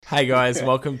Hey guys,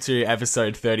 welcome to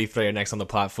episode 33 of Next on the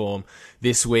Platform.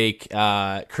 This week,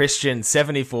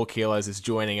 Christian74kg is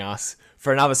joining us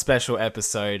for another special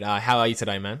episode. How are you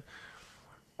today, man?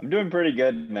 I'm doing pretty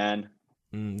good, man.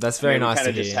 That's I very mean, nice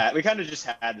to hear. we kind of just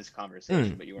had this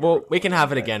conversation, but you weren't Well, we can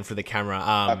have recording. it But again for the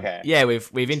camera. okay, Yeah,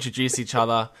 we've introduced each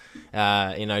other,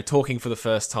 talking for the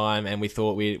first time, and we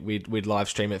thought we'd live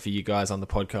stream it for you guys on the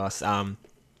podcast.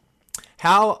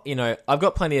 I've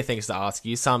got plenty of things to ask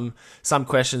you. Some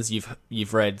questions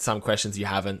you've read, some questions you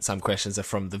haven't, some questions are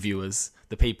from the viewers,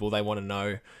 the people. They want to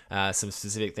know some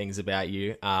specific things about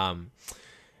you.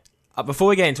 Before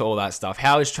we get into all that stuff,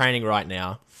 how is training right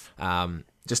now?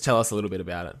 Just tell us a little bit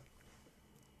about it.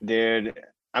 dude,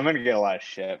 I'm gonna get a lot of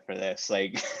shit for this.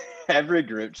 Like every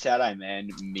group chat I'm in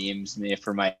memes me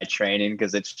for my training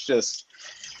because it's just.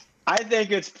 I think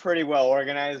it's pretty well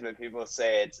organized, but people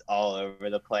say it's all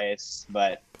over the place.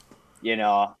 But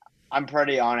I'm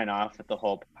pretty on and off with the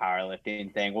whole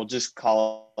powerlifting thing. We'll just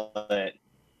call it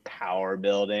power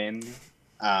building.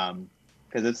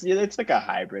 Because it's like a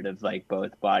hybrid of like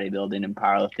both bodybuilding and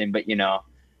powerlifting. But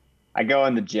I go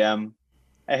in the gym,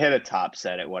 I hit a top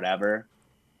set at whatever,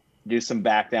 do some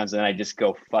back downs, and then I just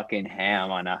go fucking ham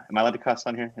on a. Am I allowed to cuss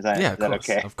on here? Yeah, Is that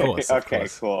okay? of course, of Okay,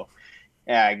 course. cool.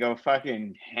 Yeah, I go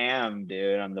fucking ham,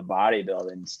 dude, on the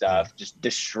bodybuilding Mm. stuff. Just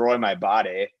destroy my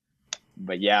body.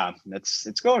 But yeah, it's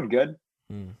going good.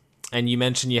 Mm. And you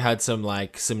mentioned you had some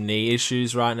knee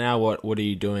issues right now. What are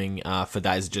you doing for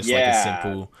that? Is it just like a Yeah,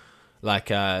 simple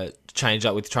change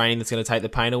up with training that's going to take the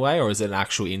pain away, or is it an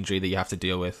actual injury that you have to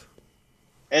deal with?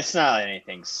 it's not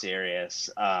anything serious.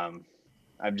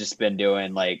 I've just been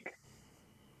doing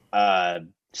uh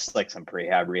just like some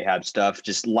rehab stuff,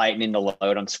 just lightening the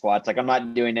load on squats. Like I'm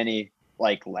not doing any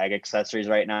like leg accessories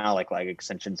right now, like leg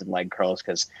extensions and leg curls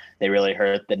because they really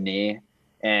hurt the knee.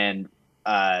 And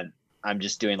uh I'm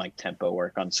just doing like tempo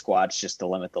work on squats just to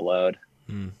limit the load.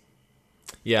 Mm.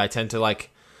 Yeah, I tend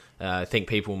to think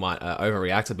people might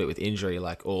overreact a bit with injury,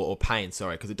 or pain.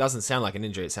 Sorry, because it doesn't sound like an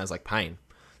injury; it sounds like pain.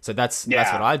 So that's what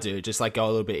Yeah. I do. Just like go a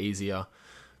little bit easier,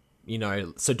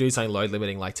 So do something load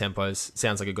limiting like tempos.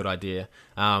 Sounds like a good idea.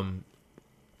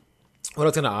 What I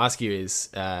was going to ask you is,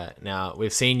 now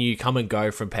we've seen you come and go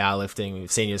from powerlifting.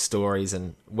 We've seen your stories,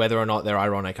 and whether or not they're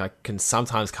ironic, I can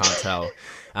sometimes can't tell.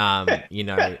 You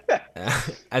know,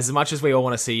 as much as we all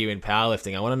want to see you in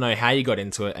powerlifting, I want to know how you got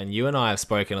into it. And you and I have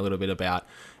spoken a little bit about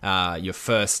your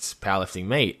first powerlifting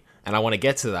meet, and I want to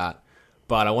get to that.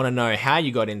 But I want to know how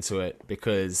you got into it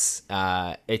because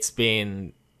it's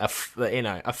been a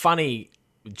funny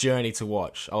journey to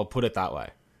watch. I'll put it that way.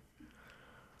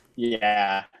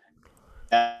 Yeah.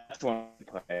 That's one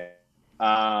play.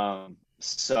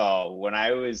 So when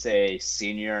I was a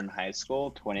senior in high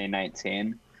school,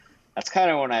 2019, that's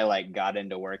kind of when I like got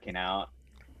into working out,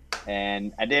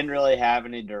 and I didn't really have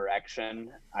any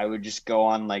direction. I would just go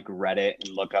on like Reddit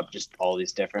and look up just all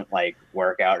these different like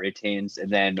workout routines.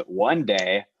 And then one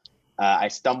day, I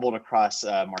stumbled across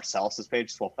Marcellus's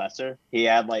page, Swolfessor. He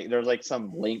had like there was like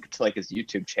some link to like his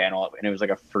YouTube channel, and it was like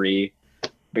a free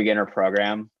beginner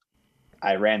program.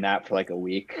 I ran that for like a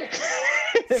week.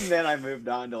 And then I moved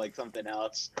on to like something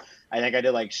else. I think I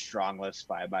did like strong lifts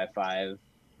 5x5.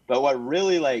 But what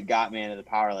really like got me into the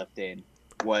powerlifting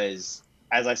was,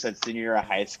 as I said, senior year of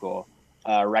high school,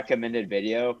 a recommended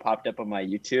video popped up on my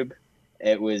YouTube.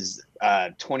 It was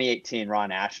 2018 Raw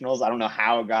Nationals. I don't know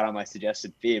how it got on my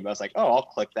suggested feed, but I was like, oh, I'll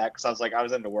click that because I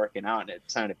was into working out and it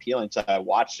sounded appealing. So I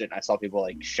watched it and I saw people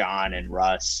like Sean and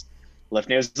Russ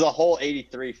lifting. It was the whole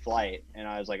 83 flight, and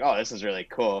I was like, oh, this is really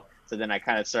cool. So then I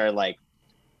kind of started like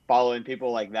following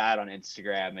people like that on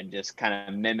Instagram and just kind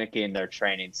of mimicking their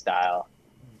training style.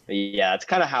 But yeah, that's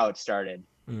kind of how it started.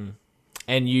 Mm.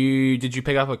 And did you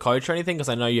pick up a coach or anything? Because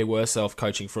I know you were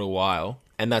self-coaching for a while,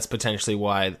 and that's potentially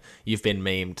why you've been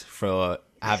memed for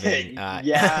having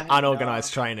Yeah, no.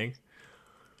 unorganized training.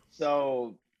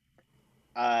 So,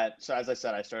 so as I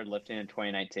said, I started lifting in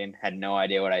 2019. Had no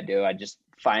idea what I do. I just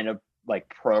find a like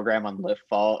program on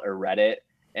LiftVault or Reddit,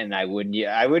 and I wouldn't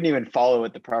even follow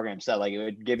what the program said. Like it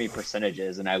would give me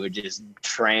percentages, and I would just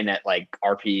train at like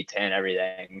RPE 10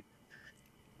 everything.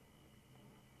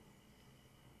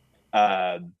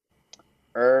 Uh,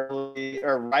 Early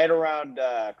or right around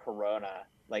Corona,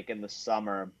 like in the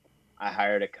summer, I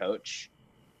hired a coach,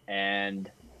 and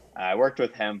I worked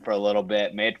with him for a little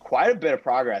bit, made quite a bit of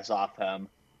progress off him.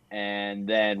 And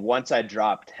then once I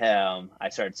dropped him, I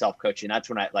started self-coaching. That's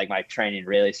when I like my training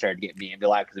really started getting me into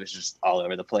that because it was just all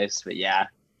over the place. But yeah.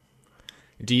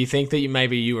 Do you think that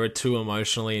maybe you were too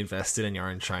emotionally invested in your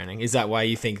own training? Is that why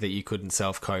you think that you couldn't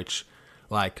self-coach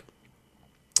like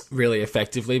really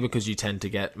effectively because you tend to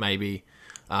get maybe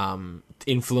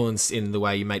influence in the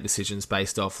way you make decisions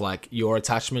based off like your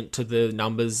attachment to the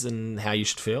numbers and how you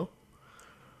should feel?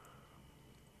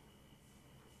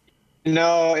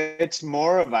 No, it's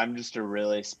more of I'm just a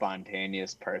really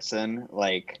spontaneous person.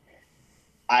 Like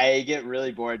I get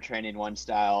really bored training one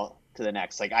style to the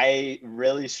next. Like I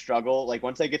really struggle. Like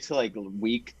once I get to like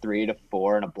week 3 to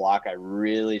 4 in a block, I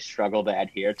really struggle to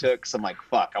adhere to it because I'm like,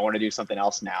 fuck, I want to do something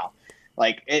else now.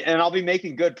 Like, and I'll be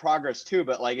making good progress too,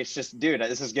 but like it's just, dude,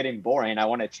 this is getting boring. I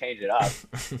want to change it up.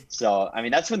 So, I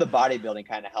mean, that's when the bodybuilding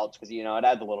kind of helps because it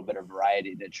adds a little bit of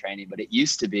variety to training. But it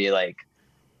used to be like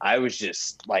I was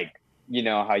just like,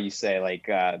 how you say like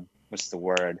what's the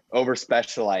word? Over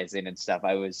specializing and stuff.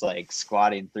 I was like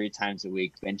squatting 3 times a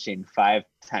week, benching 5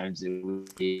 times a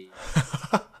week.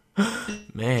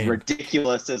 Man,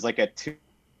 Ridiculous as like a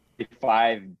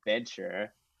 205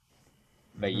 bencher.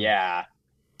 But yeah.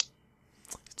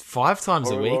 5 times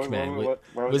a week, man.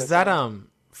 Was that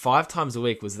 5 times a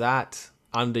week? Was that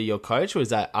under your coach or was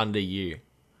that under you?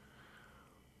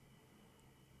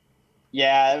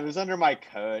 Yeah, it was under my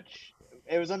coach.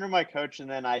 And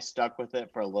then I stuck with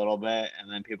it for a little bit, and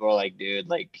then people were like, dude,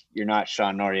 like you're not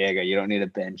Sean Noriega, you don't need to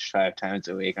bench 5 times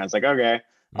a week. And I was like, okay,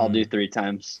 I'll do 3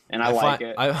 times, and I like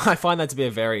it. I find that to be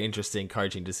a very interesting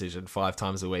coaching decision, 5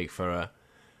 times a week for a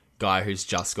guy who's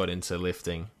just got into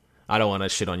lifting. I don't want to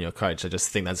shit on your coach. I just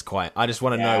think that's quite. I just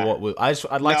want to know what.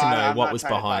 I'd like to know what was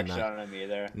behind that. On him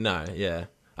either. No, yeah,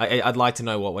 I'd like to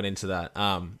know what went into that.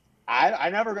 I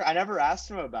never asked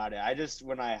him about it. I just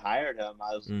when I hired him,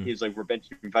 he was like, "We're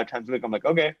benching 5 times a week." I'm like,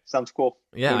 "Okay, sounds cool."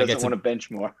 Yeah, Who doesn't want to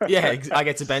bench more? Yeah, I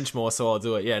get to bench more, so I'll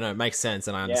do it. Yeah, no, it makes sense,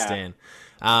 and I understand.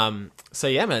 Yeah. So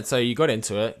yeah, man. So you got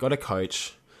into it, got a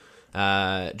coach,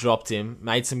 dropped him,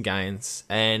 made some gains,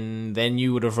 and then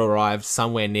you would have arrived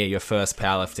somewhere near your first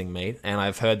powerlifting meet. And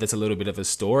I've heard there's a little bit of a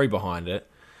story behind it,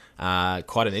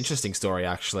 quite an interesting story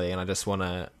actually. And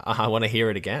I wanna hear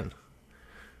it again.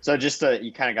 So just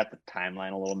you kind of got the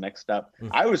timeline a little mixed up.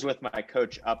 I was with my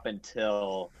coach up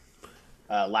until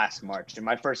last March, and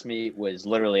my first meet was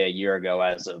literally a year ago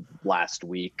as of last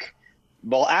week.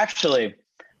 Well, actually,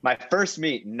 my first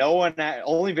meet,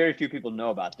 only very few people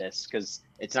know about this because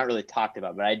it's not really talked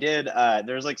about. But I did.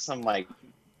 There's like some like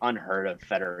unheard of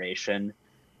federation.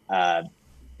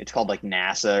 It's called like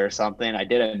NASA or something. I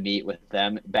did a meet with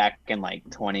them back in like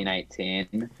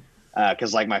 2019.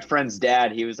 Because like my friend's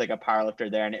dad, he was like a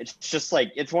powerlifter there, and it's just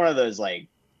like it's one of those like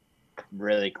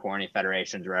really corny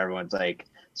federations where everyone's like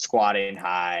squatting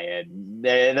high and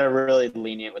they're really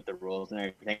lenient with the rules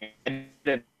and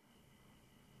everything.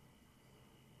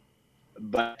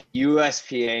 But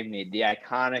USPA meet, the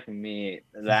iconic meet,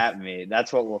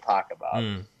 that's what we'll talk about.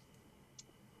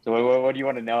 So what do you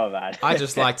want to know about? I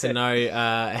just like to know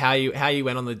how you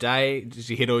went on the day. Did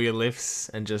you hit all your lifts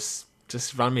and just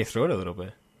run me through it a little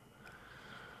bit?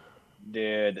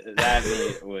 Dude, that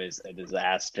meet was a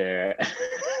disaster.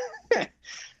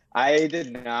 I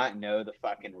did not know the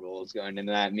fucking rules going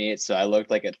into that meet, so I looked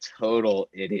like a total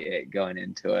idiot going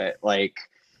into it. Like,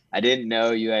 I didn't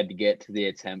know you had to get to the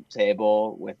attempt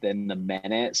table within the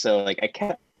minute, so like I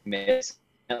kept missing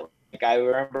it. Like I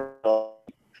remember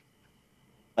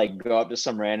like go up to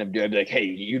some random dude, I'd be like, hey,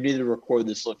 you need to record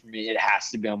this lift for me. It has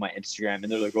to be on my Instagram.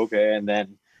 And they're like, okay. And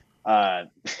then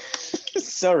it's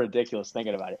so ridiculous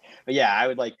thinking about it. But yeah, I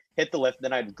would like hit the lift,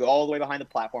 then I'd go all the way behind the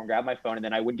platform, grab my phone, and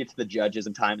then I wouldn't get to the judges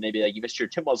in time. And they'd be like, you missed your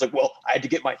attempt. I was like, well, I had to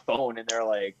get my phone. And they're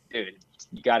like, dude,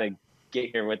 you got to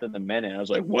get here within the minute. And I was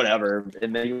like, whatever.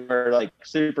 And they were like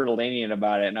super lenient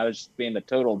about it. And I was just being the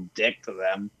total dick to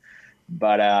them.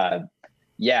 But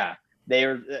yeah, they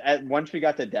were once we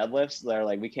got to deadlifts, they're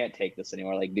like, we can't take this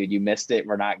anymore. Like, dude, you missed it.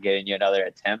 We're not getting you another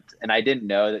attempt. And I didn't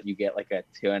know that you get like a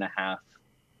 2.5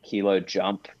 kilo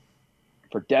jump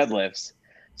for deadlifts.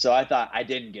 So I thought I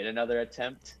didn't get another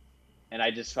attempt. And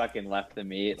I just fucking left the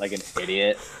meet like an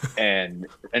idiot. And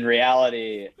in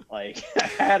reality, like I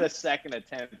had a second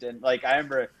attempt. And like I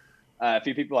remember a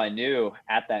few people I knew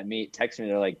at that meet texted me.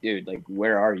 They're like, dude, like,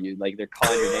 where are you? Like, they're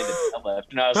calling your name to deadlift.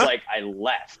 And I was like, I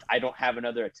left. I don't have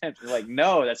another attempt. They're like,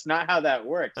 no, that's not how that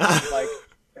works. I was like,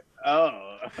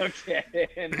 oh, okay.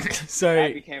 And so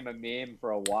that became a meme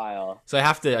for a while. So I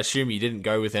have to assume you didn't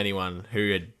go with anyone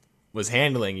who was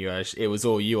handling you. It was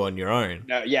all you on your own.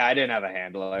 No, yeah, I didn't have a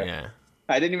handler. Yeah.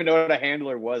 I didn't even know what a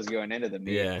handler was going into the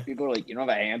meet. Yeah. People were like, you don't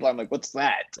have a handler? I'm like, what's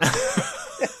that?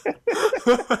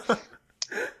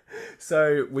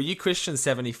 So, were you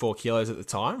Christian74kg at the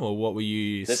time, or what were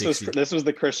you? This was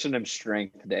the Christian and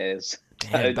strength days.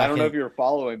 Damn, I don't know if you were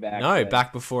following back. No,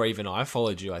 back before even I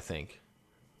followed you, I think.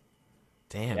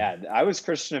 Damn. Yeah, I was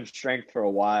Christian and strength for a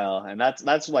while, and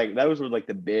that's like that was like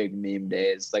the big meme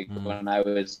days, like when I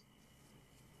was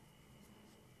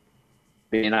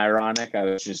being ironic. I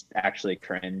was just actually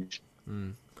cringe.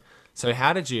 So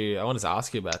how did you? I wanted to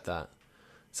ask you about that.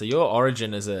 So your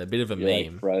origin as a bit of a You're like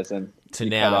meme frozen. to You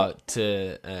cut now out.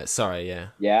 to sorry, yeah,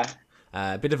 Yeah.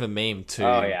 a bit of a meme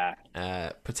Oh to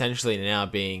yeah. potentially now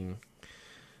being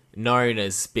known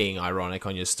as being ironic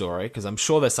on your story, because I'm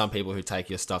sure there's some people who take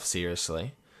your stuff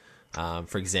seriously.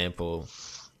 For example,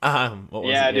 what was it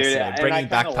Yeah, dude. yesterday? And I Bringing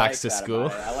kind of backpacks like to that about school.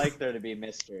 it. I like there to be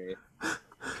mystery.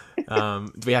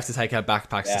 Do we have to take our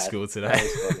backpacks to Yeah, school today? that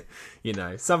was funny. You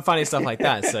know, some funny stuff like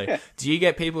that. So, do you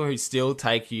get people who still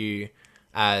take you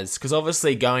as, because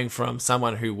obviously going from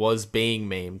someone who was being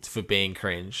memed for being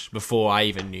cringe before I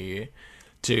even knew you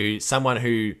to someone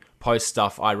who posts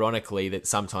stuff ironically that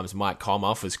sometimes might come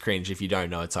off as cringe if you don't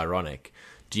know it's ironic.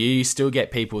 Do you still get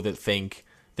people that think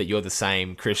that you're the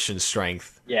same Christian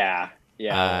strength? Yeah.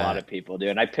 Yeah, a lot of people do.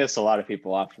 And I piss a lot of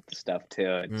people off with the stuff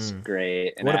too. It's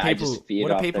great. And I just What feed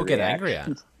do off people the get angry at?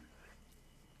 reactions.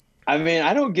 I mean,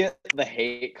 I don't get the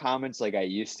hate comments like I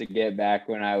used to get back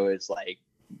when I was like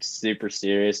super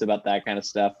serious about that kind of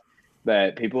stuff.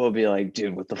 But people will be like,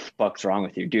 dude, what the fuck's wrong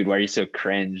with you? Dude, why are you so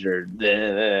cringe? Or,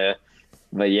 "Bleh."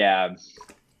 But yeah,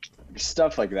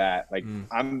 stuff like that. Like,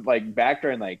 I'm like back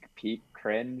during like peak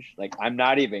cringe. Like, I'm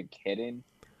not even kidding.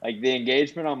 Like, the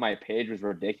engagement on my page was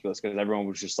ridiculous because everyone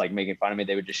was just like making fun of me.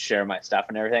 They would just share my stuff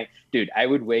and everything. Dude, I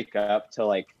would wake up to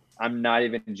like, I'm not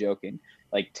even joking,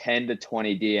 like 10 to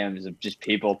 20 DMs of just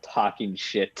people talking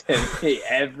shit to me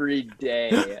every day.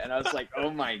 And I was like,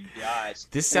 oh my gosh.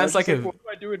 This And I sounds was just like like, what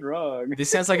am I doing wrong? this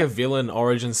sounds like a villain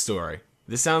origin story.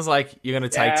 This sounds like you're gonna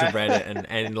take to Yeah. Reddit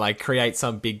and like create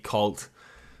some big cult.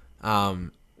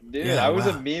 Dude, Yeah, I was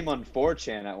a wow. meme on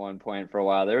 4chan at one point for a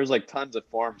while. There was like tons of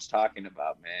forums talking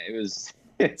about me. It was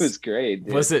it was great,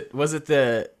 dude. Was it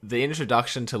the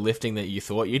introduction to lifting that you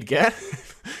thought you'd get?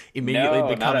 Immediately No,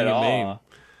 not becoming at a meme. all.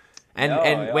 No,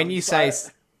 And when I'm you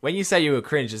just say you were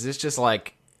cringe, is this just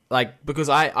like because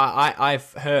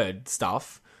I've heard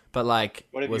stuff, but like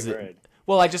what have was you it? heard?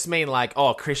 Well, I just mean like,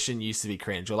 oh, Christian used to be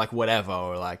cringe, or like whatever,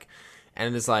 or like,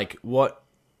 and it's like, what?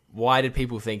 Why did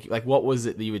people think like what was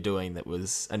it that you were doing that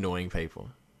was annoying people?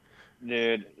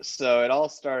 Dude, so it all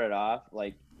started off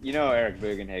like you know Eric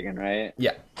Bugenhagen, right?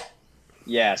 Yeah.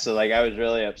 Yeah, so like I was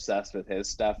really obsessed with his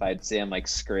stuff. I'd see him like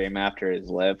scream after his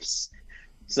lifts.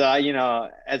 So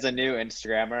as a new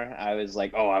Instagrammer, I was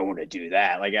like, "Oh, I want to do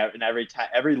that!" Like, and every time,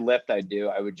 every lift I do,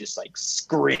 I would just like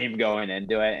scream going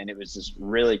into it, and it was just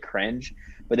really cringe.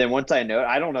 But then once I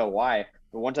don't know why,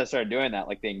 but once I started doing that,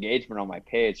 like the engagement on my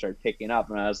page started picking up,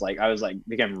 and I was like,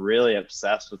 became really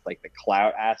obsessed with like the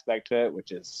clout aspect to it,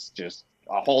 which is just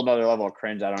a whole nother level of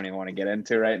cringe I don't even want to get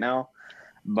into right now.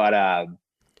 But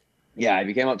yeah, I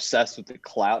became obsessed with the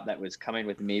clout that was coming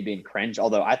with me being cringe.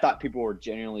 Although I thought people were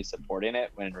genuinely supporting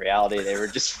it, when in reality they were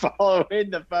just following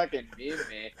the fucking meme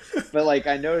me. But like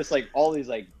I noticed, like all these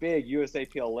like big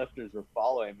USAPL lifters were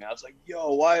following me. I was like,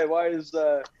 yo, why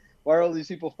are all these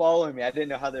people following me? I didn't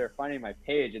know how they were finding my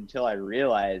page until I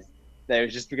realized that it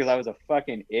was just because I was a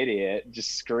fucking idiot,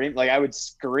 just scream. Like I would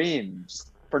scream just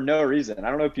for no reason. I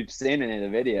don't know if you've seen any of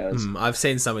the videos. I've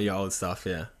seen some of your old stuff.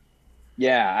 Yeah.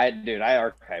 Yeah, I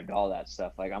archived all that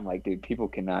stuff. Like, I'm like, dude, people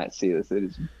cannot see this. It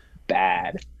is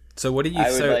bad. So what do you? I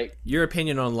would So like, your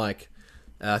opinion on like?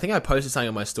 I think I posted something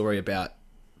on my story about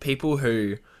people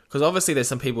who, because obviously there's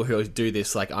some people who do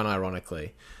this like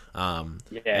unironically. yeah,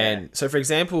 And so, for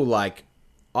example, like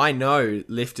I know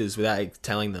lifters without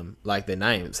telling them like their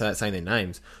names, without saying their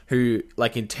names, who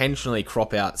like intentionally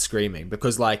crop out screaming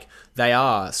because like they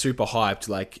are super hyped.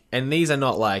 Like, and these are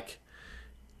not like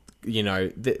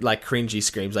like cringy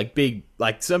screams, like big,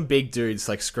 like some big dudes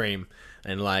like scream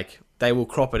and like they will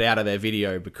crop it out of their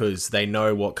video because they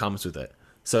know what comes with it.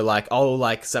 So like I'll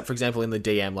like, so for example, in the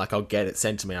DM, like I'll get it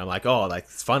sent to me. I'm like, oh, like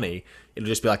it's funny. It'll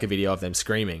just be like a video of them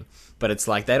screaming, but it's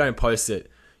like they don't post it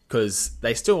because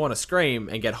they still want to scream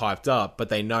and get hyped up, but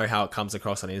they know how it comes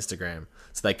across on Instagram,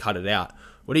 so they cut it out.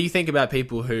 What do you think about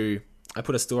people who, I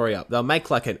put a story up, they'll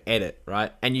make like an edit,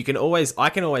 right? And I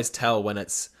can always tell when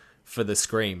it's for the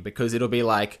scream because it'll be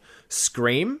like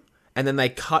scream and then they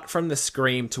cut from the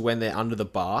scream to when they're under the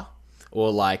bar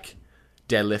or like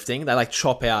deadlifting. They like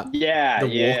chop out yeah, the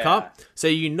walk yeah, up. So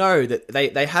you know that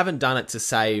they haven't done it to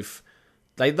save.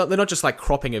 They're not just like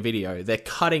cropping a video. They're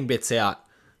cutting bits out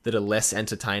that are less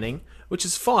entertaining, which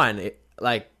is fine,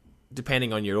 like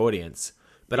depending on your audience.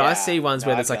 But I see ones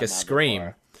where I've there's like done a that scream.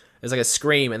 before. There's like a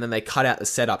scream and then they cut out the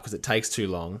setup because it takes too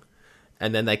long.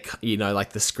 And then they,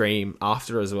 like the scream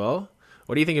after as well.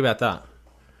 What do you think about that?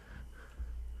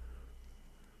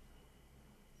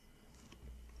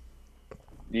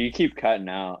 You keep cutting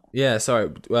out, Yeah, sorry.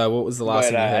 What was the last but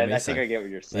thing you heard me I think say? I get what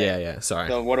you're Yeah, saying. yeah. Sorry.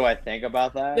 So what do I think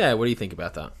about that? Yeah, what do you think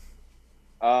about that?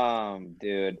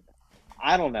 Dude,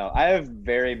 I don't know. I have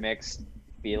very mixed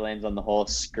feelings on the whole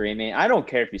screaming. I don't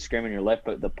care if you scream in your lip,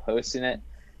 but the posting it,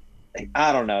 like,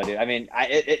 I don't know, dude. I mean,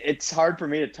 it's hard for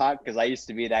me to talk because I used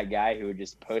to be that guy who would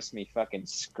just post me fucking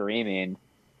screaming.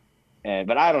 And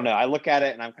but I don't know. I look at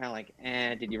it and I'm kind of like,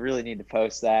 did you really need to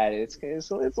post that? It's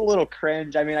a little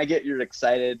cringe. I mean, I get you're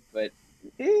excited, but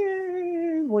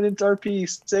when it's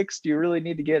RP6, do you really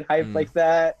need to get hyped Mm, like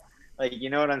that? Like, you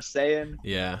know what I'm saying?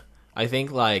 yeah, I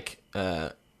think like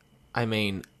I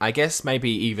mean, I guess maybe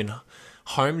even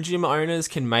home gym owners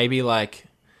can maybe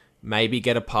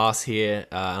get a pass here.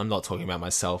 I'm not talking about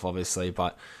myself, obviously,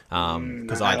 but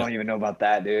because I don't even know about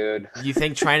that, dude. you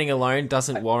think training alone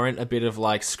doesn't warrant a bit of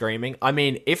like screaming? I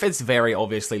mean, if it's very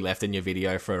obviously left in your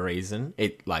video for a reason,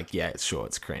 it like yeah, it's sure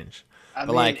it's cringe, I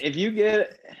but mean, like if you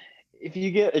get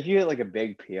like a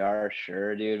big PR,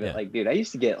 sure, dude. But yeah, like, dude, I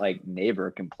used to get like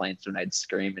neighbor complaints when I'd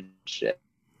scream and shit.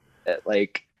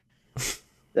 Like,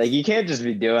 like you can't just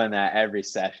be doing that every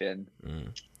session.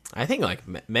 I think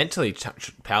like mentally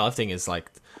powerlifting is like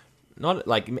not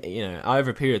like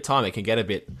over a period of time it can get a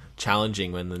bit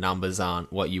challenging when the numbers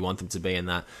aren't what you want them to be, and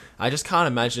that I just can't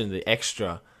imagine the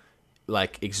extra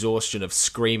like exhaustion of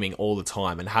screaming all the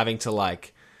time and having to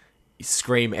like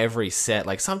scream every set.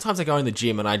 Like sometimes I go in the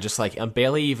gym and I just like I'm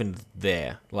barely even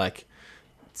there. Like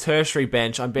tertiary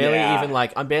bench, Yeah,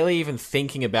 I'm barely even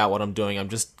thinking about what I'm doing. I'm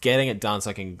just getting it done so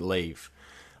I can leave.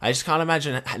 I just can't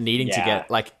imagine needing to yeah. get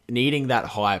like needing that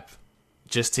hype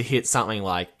just to hit something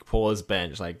like pause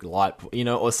bench, like light,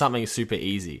 or something super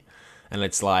easy. And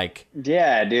it's like,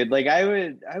 Yeah, dude. Like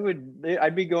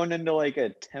I'd be going into like a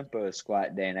tempo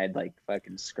squat day and I'd like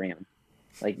fucking scream.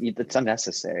 Like it's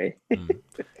unnecessary.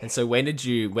 and so when did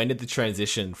the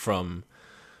transition from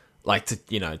like to,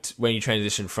 when you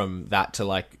transitioned from that to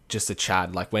like just a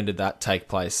Chad, like when did that take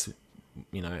place,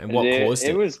 and what It, caused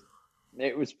it it? was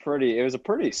it was a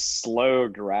pretty slow,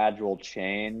 gradual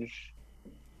change.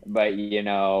 But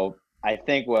I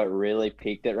think what really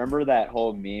peaked it, remember that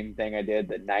whole meme thing I did,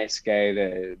 the nice guy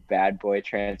to bad boy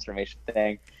transformation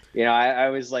thing? I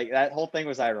was like, that whole thing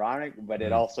was ironic, but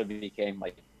it Mm, also became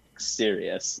like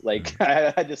serious. mm, Like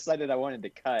I decided I wanted to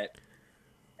cut.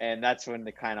 And that's when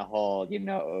the kind of whole,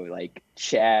 like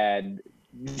Chad,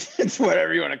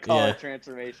 whatever you want to call yeah. it,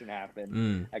 transformation happened.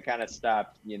 Mm. I kind of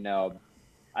stopped,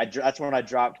 that's when I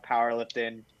dropped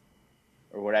powerlifting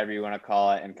or whatever you want to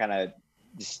call it and kind of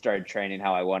just started training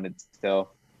how I wanted to.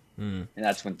 Mm. And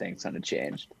that's when things kind of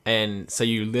changed. And so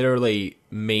you literally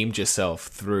memed yourself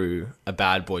through a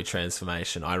bad boy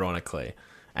transformation, ironically,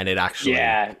 and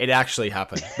Yeah. it actually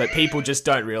happened. But people just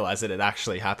don't realize that it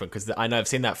actually happened because I know I've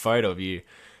seen that photo of you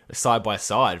side by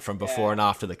side from before Yeah. and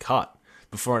after the cut,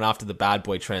 before and after the bad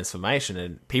boy transformation,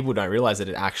 and people don't realize that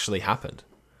it actually happened.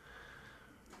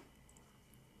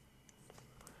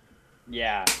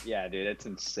 Yeah. Yeah, dude. It's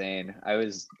insane. I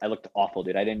looked awful,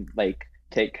 dude. I didn't like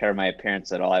take care of my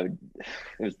appearance at all. It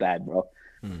was bad, bro.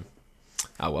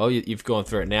 Oh well, you've gone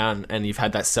through it now, and you've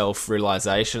had that self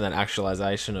realization, that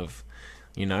actualization of,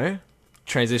 you know,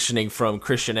 transitioning from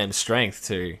Christian M strength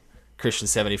to Christian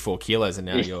 74 kilos, and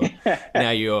now you're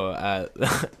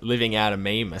living out a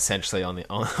meme essentially on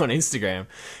Instagram.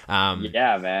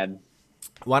 Yeah, man.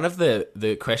 One of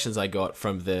the questions I got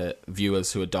from the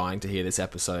viewers who are dying to hear this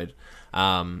episode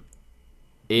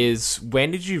is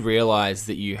when did you realize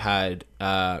that you had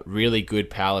really good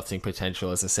powerlifting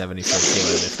potential as a 74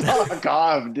 kilo lifter? Fuck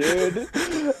off, dude.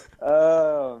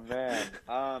 Oh man.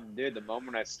 Dude, the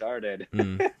moment I started.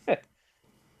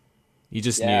 You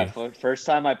just Yeah, knew. first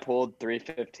time I pulled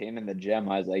 315 in the gym,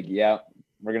 I was like, "Yeah,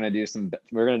 we're gonna do some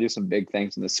big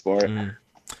things in the sport."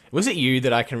 Was it you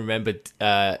that I can remember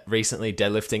recently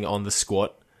deadlifting on the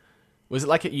squat? Was it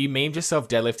like you memed yourself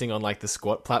deadlifting on like the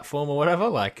squat platform or whatever?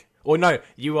 Like, or no,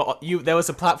 there was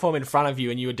a platform in front of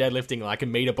you and you were deadlifting like a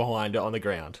meter behind it on the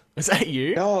ground. Was that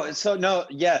you? No, so no,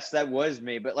 yes, that was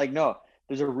me, but like, no,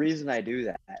 there's a reason I do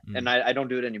that, and Mm, I don't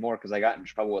do it anymore because I got in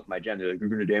trouble with my gym. They're like, "You're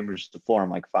gonna damage the floor." I'm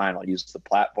like, "Fine, I'll use the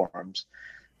platforms."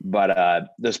 But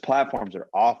those platforms are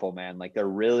awful, man. Like they're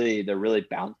really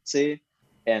bouncy,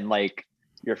 and like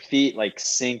your feet like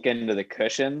sink into the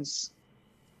cushions,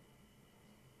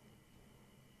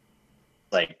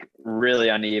 like really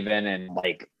uneven, and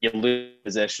like you lose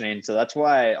positioning. So that's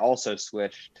why I also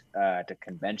switched to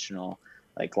conventional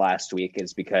like last week,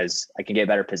 is because I can get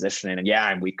better positioning. And yeah,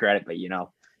 I'm weaker at it, but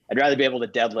I'd rather be able to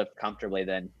deadlift comfortably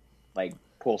than like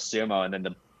pull sumo and then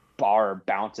the bar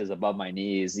bounces above my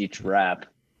knees each rep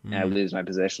and I lose my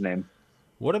positioning.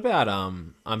 What about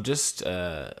I'm just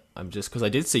I'm just because I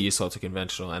did see you sculpt a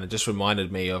conventional, and it just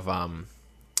reminded me of I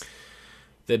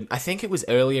think it was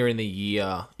earlier in the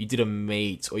year you did a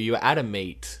meet, or you were at a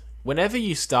meet. Whenever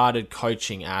you started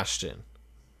coaching Ashton,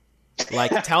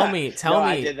 like tell me, No,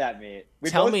 I did that meet. We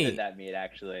both did that meet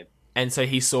actually. And so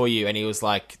he saw you, and he was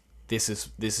like, "This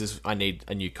is I need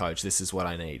a new coach. This is what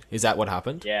I need." Is that what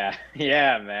happened? Yeah,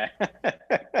 yeah, man.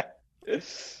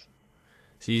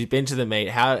 So you've been to the meet.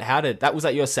 How did that? Was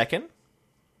that your second?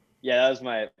 Yeah, that was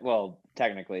my, well,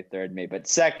 technically third meet, but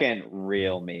second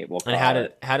real meet. We'll call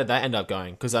And how did that end up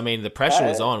going? Because I mean, the pressure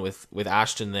was on with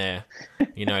Ashton there.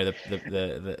 You know,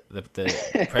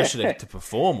 the pressure to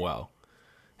perform well.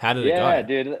 How did it go? Yeah,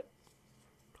 dude.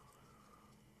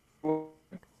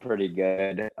 Pretty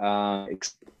good.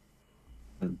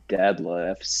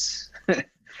 Deadlifts.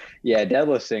 Yeah,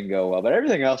 deadlifts didn't go well, but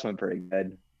everything else went pretty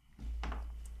good.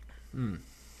 And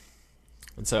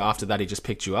so after that, he just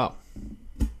picked you up.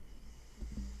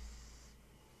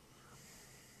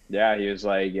 Yeah, he was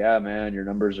like, "Yeah, man, your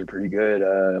numbers are pretty good.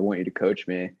 I want you to coach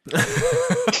me."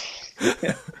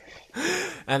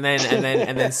 And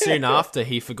then soon after,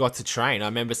 he forgot to train. I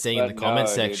remember seeing in the comment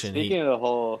section. Dude, speaking of the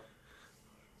whole.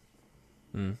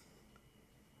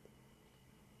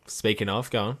 Speaking of,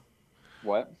 go on.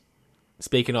 What?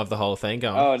 Speaking of the whole thing,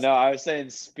 go on. Oh no, I was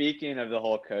saying speaking of the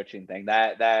whole coaching thing,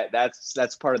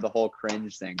 that's part of the whole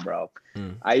cringe thing, bro.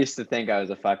 I used to think I was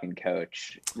a fucking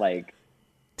coach. Like,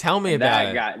 tell me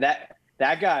about it.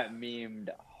 That got memed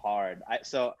hard.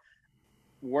 So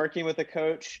working with a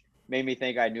coach made me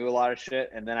think I knew a lot of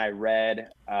shit, and then I read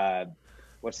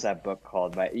what's that book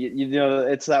called? By you know,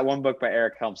 it's that one book by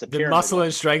Eric Helms, The Muscle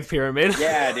and Strength Pyramid.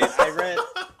 Yeah, dude.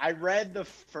 I read the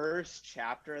first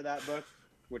chapter of that book,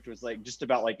 which was like just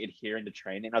about like adhering to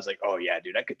training. I was like, oh yeah,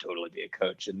 dude, I could totally be a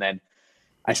coach. And then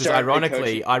which was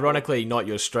ironically not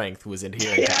your strength, was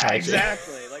adhering to coaching.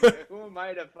 Exactly. Like, who am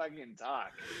I to fucking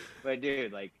talk? But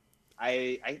dude, like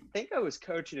I think I was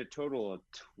coaching a total of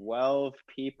 12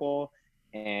 people,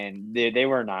 and they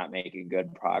were not making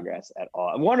good progress at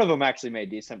all. One of them actually made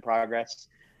decent progress,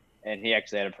 and he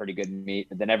actually had a pretty good meet,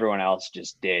 but then everyone else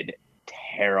just did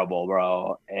terrible,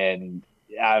 bro. And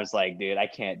I was like, dude, I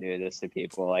can't do this to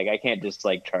people. Like, I can't just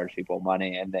like charge people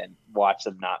money and then watch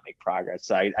them not make progress.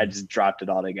 So I just dropped it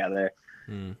all together.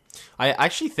 I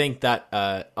actually think that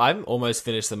I'm almost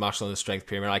finished the Muscle and Strength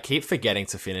Pyramid. I keep forgetting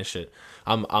to finish it.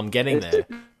 I'm getting there.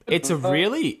 It's a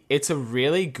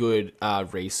really good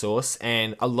resource,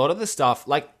 and a lot of the stuff,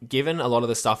 like, given a lot of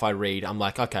the stuff I read, I'm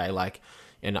like, okay, like,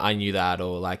 and I knew that,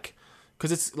 or like,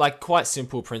 because it's like quite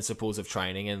simple principles of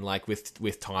training, and like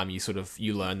with time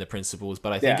you learn the principles.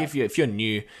 But I think if you're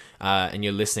new and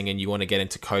you're listening and you want to get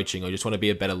into coaching or just want to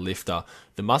be a better lifter,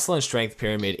 the Muscle and Strength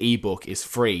Pyramid ebook is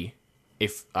free.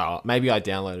 If maybe I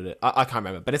downloaded it, I can't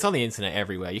remember, but it's on the internet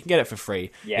everywhere. You can get it for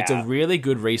free. Yeah. It's a really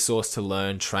good resource to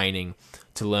learn training,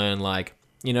 to learn, like,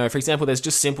 you know, for example, there's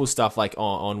just simple stuff like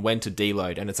on when to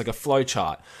deload, and it's like a flow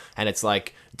chart, and it's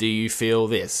like, do you feel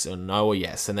this, or no, or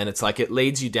yes, and then it's like it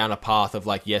leads you down a path of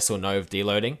like yes or no of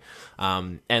deloading,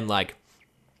 and like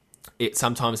it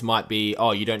sometimes might be,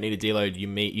 oh, you don't need a deload, you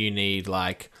need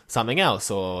like something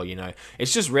else, or, you know,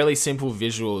 it's just really simple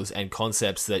visuals and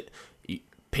concepts that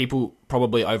people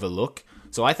probably overlook.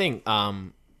 So I think, I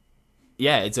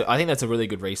think that's a really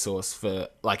good resource for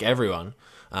like everyone.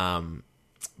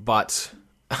 But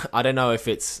I don't know if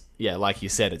it's, like you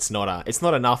said, it's not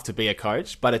enough to be a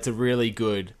coach, but it's a really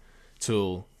good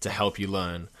tool to help you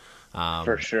learn.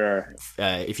 For sure.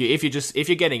 If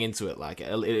you're getting into it, like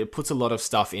it puts a lot of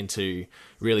stuff into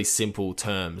really simple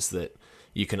terms that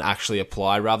you can actually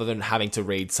apply, rather than having to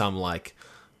read some like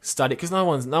study, because no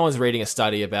one's reading a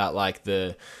study about like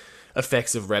the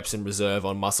effects of reps in reserve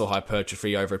on muscle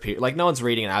hypertrophy over a period. Like, no one's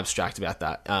reading an abstract about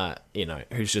that, you know,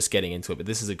 who's just getting into it. But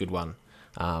this is a good one.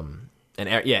 And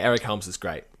Eric Helms is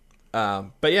great.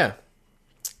 But yeah,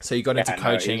 so you got into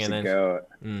coaching, and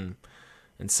then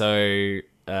and so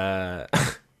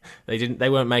they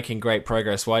weren't making great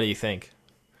progress. Why do you think?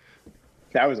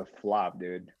 That was a flop,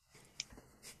 dude.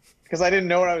 Because I didn't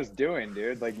know what I was doing,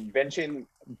 dude. Like, benching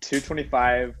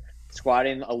 225,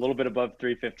 squatting a little bit above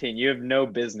 315. You have no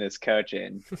business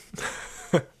coaching.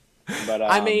 But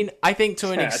I mean, I think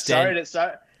to an extent.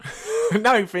 Sorry.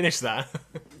 No, finish that.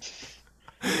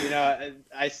 You know,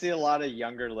 I see a lot of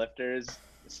younger lifters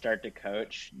start to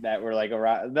coach that were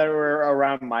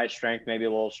around my strength, maybe a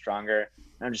little stronger.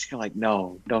 And I'm just kind of like,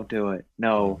 no, don't do it.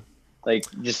 No, like,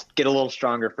 just get a little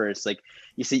stronger first. Like,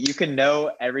 you see, you can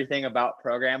know everything about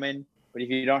programming, but if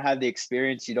you don't have the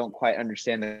experience, you don't quite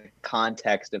understand the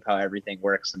context of how everything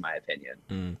works, in my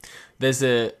opinion. There's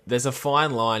a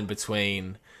fine line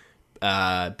between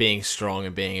being strong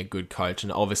and being a good coach,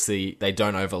 and obviously they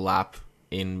don't overlap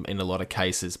in a lot of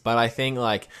cases. But I think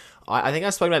like I think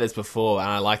I've spoken about this before, and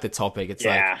I like the topic. It's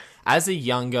like, as a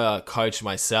younger coach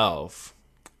myself,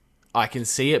 I can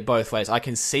see it both ways. I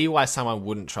can see why someone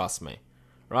wouldn't trust me,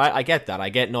 right? I get that. I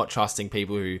get not trusting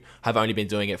people who have only been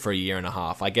doing it for a year and a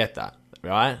half. I get that,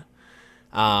 right?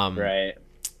 Right.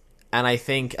 And I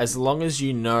think as long as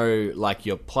you know like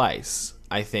your place,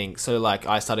 I think so. Like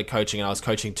I started coaching, and I was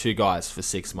coaching 2 guys for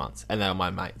 6 months, and they were my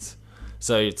mates.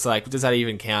 So it's like, does that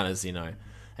even count as, you know?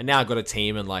 And now I've got a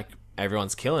team, and like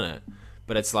everyone's killing it.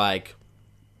 But it's like,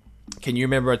 can you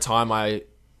remember a time I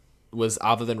was,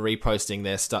 other than reposting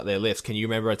their lifts, can you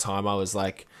remember a time I was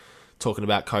like talking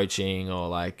about coaching or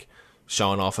like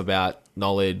showing off about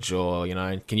knowledge, or, you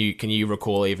know, can you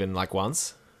recall even like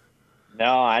once?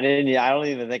 No, I didn't. I don't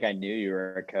even think I knew you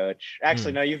were a coach.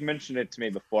 Actually, no, you've mentioned it to me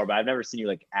before, but I've never seen you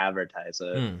like advertise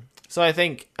it. So I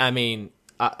think, I mean,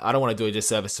 I don't want to do a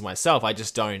disservice to myself. I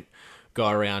just don't go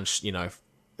around, you know,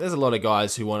 there's a lot of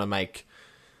guys who want to make,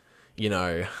 you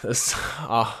know,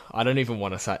 I don't even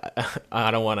want to say, I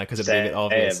don't want to, because it'd be a bit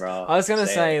obvious. Bro. I was going to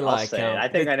say, like, say I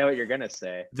think I know what you're going to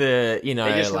say. You know,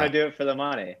 they just like, want to do it for the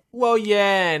money. Well,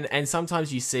 yeah, and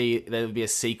sometimes you see there'll be a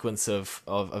sequence of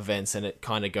events, and it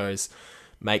kind of goes,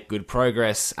 make good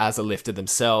progress as a lifter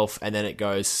themselves, and then it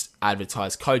goes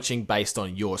advertise coaching based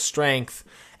on your strength,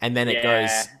 and then it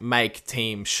goes make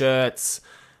team shirts.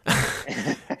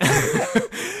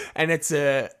 And it's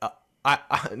I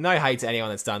no hate to anyone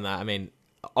that's done that. I mean,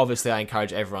 obviously I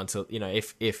encourage everyone to, you know,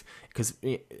 if because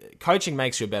coaching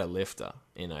makes you a better lifter,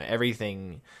 you know,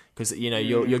 everything, because, you know,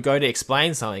 you'll go to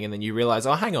explain something, and then you realize,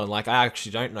 oh, hang on, like I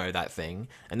actually don't know that thing,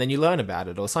 and then you learn about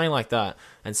it or something like that.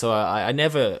 And so I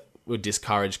never would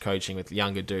discourage coaching with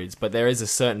younger dudes, but there is a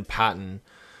certain pattern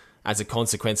as a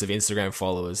consequence of Instagram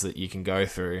followers that you can go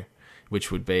through,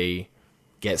 which would be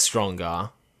get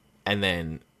stronger and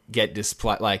then get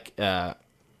like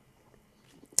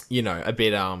you know, a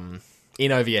bit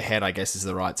in over your head, I guess is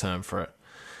the right term for it.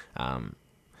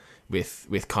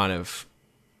 With kind of,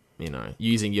 you know,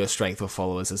 using your strength or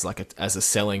followers as like as a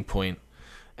selling point.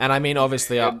 And I mean,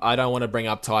 obviously, I don't want to bring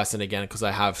up Tyson again because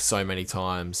I have so many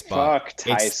times. But fuck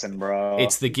Tyson, bro.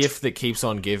 It's the gift that keeps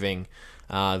on giving.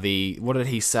 What did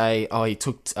he say? Oh, he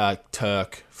took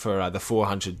Turk for the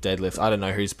 400 deadlift. I don't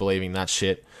know who's believing that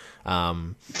shit.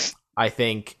 I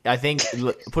think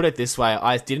put it this way,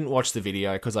 I didn't watch the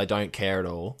video because I don't care at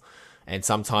all. And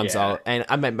sometimes I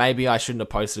mean, maybe I shouldn't have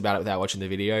posted about it without watching the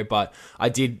video, but I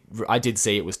did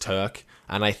see it was Turk.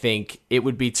 And I think it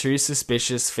would be too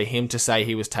suspicious for him to say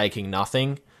he was taking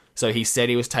nothing. So he said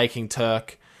he was taking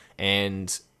Turk,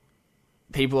 and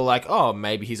people are like, oh,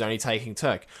 maybe he's only taking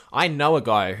Turk. I know a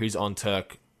guy who's on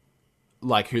Turk,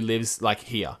 like, who lives like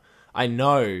here. I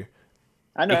know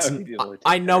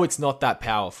it's not that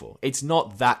powerful. It's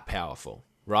not that powerful,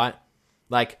 right?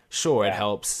 Like, sure, it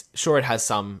helps. Sure, it has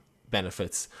some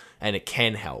benefits, and it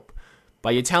can help.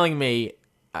 But you're telling me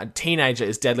a teenager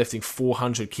is deadlifting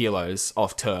 400 kilos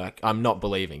off Turk, I'm not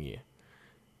believing you.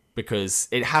 Because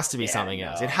it has to be something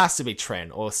else. It has to be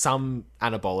Tren or some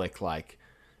anabolic, like,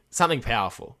 something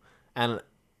powerful. And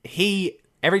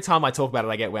every time I talk about it,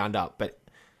 I get wound up. But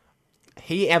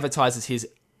he advertises his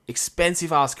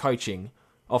expensive-ass coaching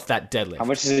off that deadlift. How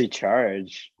much does he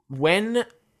charge? When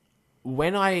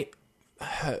I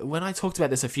talked about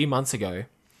this a few months ago,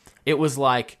 it was,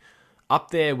 like,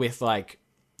 up there with, like,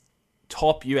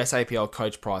 top USAPL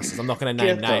coach prices. I'm not going to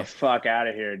name names. Get the fuck out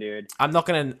of here, dude. I'm not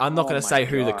going to say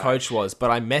who the coach was, but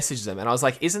I messaged them and I was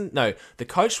like, the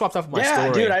coach swiped up my story.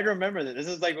 Yeah, dude, I remember that. This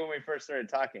is like when we first started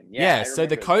talking. Yeah, so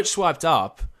the coach swiped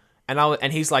up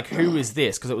and he's like, who is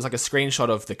this? Because it was like a screenshot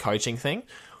of the coaching thing.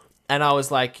 And I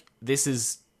was like, this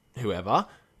is whoever,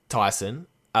 Tyson.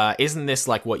 Isn't this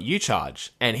like what you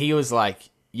charge? And he was like,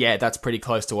 yeah, that's pretty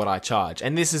close to what I charge.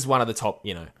 And this is one of the top,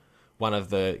 you know, one of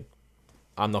the,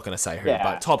 I'm not going to say who,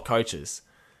 but top coaches.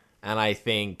 And I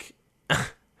think,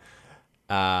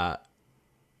 I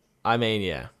mean,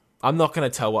 yeah, I'm not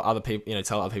going to tell other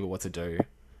people what to do.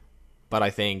 But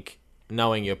I think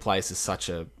knowing your place is such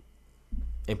a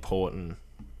important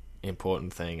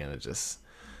thing. And it just,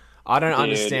 I don't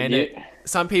understand it.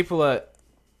 Some people are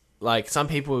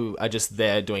just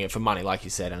there doing it for money, like you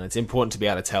said. And it's important to be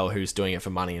able to tell who's doing it for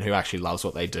money and who actually loves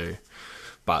what they do.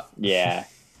 But yeah.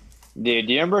 Dude,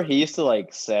 do you remember he used to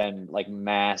like send like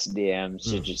mass DMs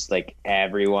to just like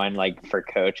everyone like for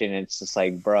coaching? And it's just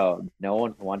like, bro, no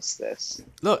one wants this.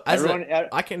 Look, I can respect the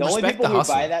hustle. The only people who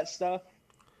buy that stuff,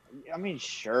 I mean,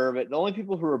 sure, but the only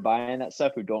people who are buying that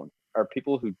stuff who don't are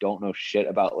people who don't know shit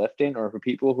about lifting, or for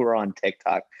people who are on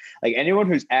TikTok. Like anyone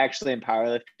who's actually in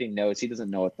powerlifting knows he doesn't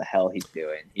know what the hell he's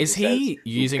doing. He Is just has he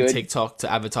using good. TikTok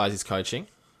to advertise his coaching?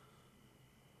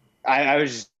 I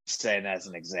was just saying that as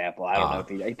an example. I don't know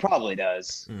if he probably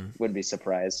does. Wouldn't be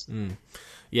surprised.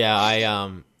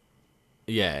 Yeah,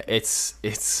 yeah, it's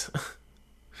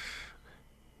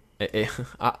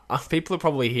people are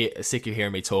probably sick of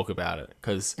hearing me talk about it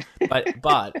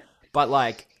but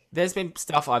like there's been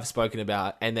stuff I've spoken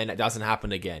about and then it doesn't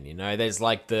happen again. You know, there's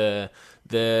like the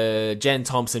Jen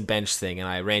Thompson bench thing, and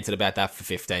I ranted about that for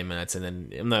 15 minutes, and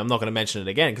then I'm not going to mention it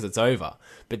again because it's over.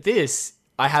 But this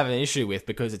I have an issue with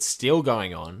because it's still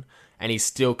going on, and he's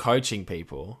still coaching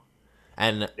people,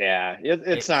 and yeah,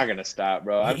 it's not going to stop,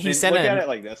 bro. I mean, look at it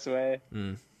like this way.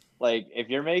 Like, if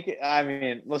you're making, I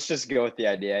mean, let's just go with the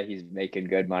idea he's making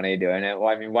good money doing it. Well,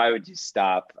 I mean, why would you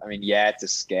stop? I mean, yeah, it's a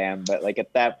scam, but like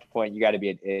at that point, you got to be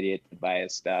an idiot to buy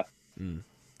his stuff.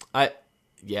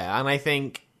 Yeah, and I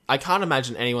think I can't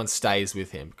imagine anyone stays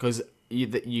with him because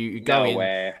you go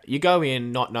you go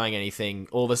in not knowing anything.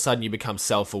 All of a sudden, you become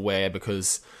self-aware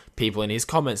because people in his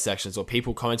comment sections or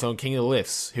people comment on King of the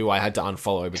Lifts, who I had to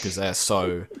unfollow because they are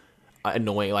so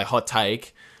annoying. Like, hot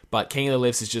take. But King of the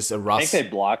Lifts is just a Russ. I think they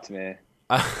blocked me.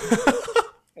 I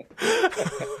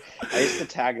used to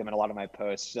tag them in a lot of my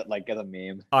posts, like as a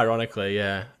meme. Ironically,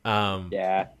 yeah.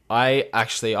 Yeah.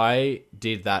 I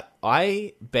did that.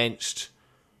 I benched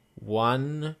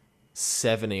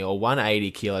 170 or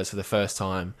 180 kilos for the first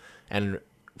time and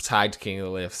tagged King of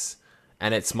the Lifts.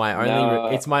 And it's my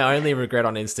only regret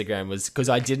on Instagram was because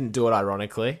I didn't do it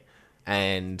ironically.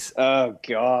 And oh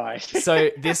gosh.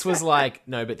 So this was like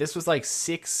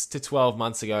 6 to 12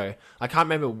 months ago. I can't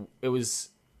remember. It was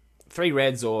 3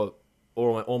 reds or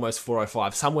almost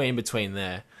 405, somewhere in between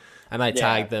there. And I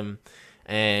tagged them,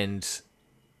 and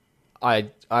I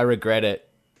regret it.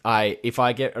 If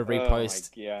I get a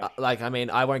repost, I mean,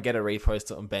 I won't get a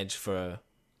repost on bench for,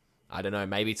 I don't know,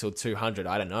 maybe till 200.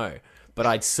 I don't know, but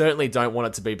I certainly don't want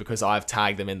it to be because I've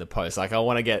tagged them in the post. Like, I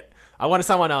want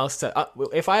someone else to...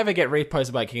 if I ever get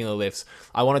reposted by King of the Lifts,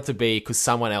 I want it to be because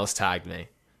someone else tagged me.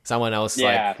 Someone else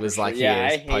was like, yeah, here, I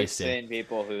hate posting. seeing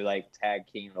people who like tag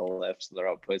King of the Lifts. They're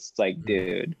all posts. It's like,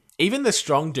 dude. Even the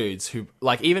strong dudes who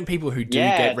like, even people who do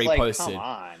get reposted. Like, come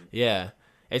on. Yeah,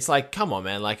 it's like, come on,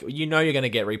 man. Like, you know, you're gonna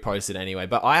get reposted anyway.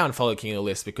 But I unfollowed King of the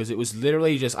Lifts because it was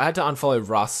literally just I had to unfollow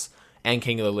Russ and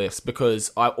King of the Lifts because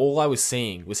all I was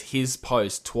seeing was his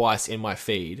post twice in my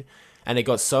feed. And it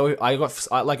got so... I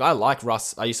like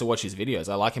Russ. I used to watch his videos.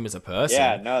 I like him as a person.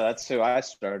 Yeah, no, that's who I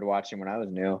started watching when I was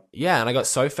new. Yeah, and I got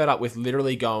so fed up with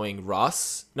literally going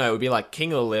Russ. No, it would be like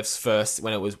King of the Lifts first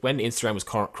when Instagram was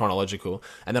chronological.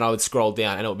 And then I would scroll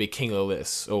down and it would be King of the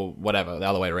Lifts or whatever, the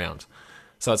other way around.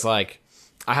 So it's like,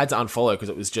 I had to unfollow because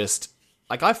it was just...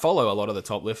 Like, I follow a lot of the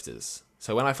top lifters.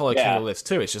 So when I follow King of the Lifts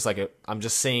too, it's just like I'm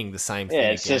just seeing the same thing.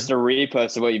 Yeah, it's just a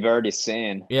repost of what you've already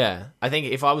seen. Yeah, I think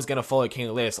if I was going to follow King of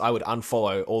the Lifts, I would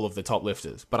unfollow all of the top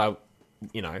lifters. But I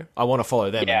want to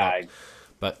follow them. Yeah,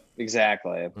 but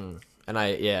exactly. And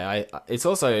it's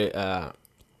also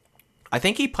I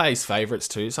think he plays favorites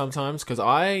too sometimes because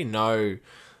I know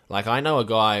a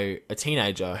guy, a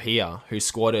teenager here who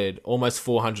squatted almost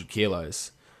 400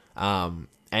 kilos, and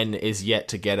is yet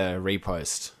to get a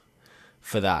repost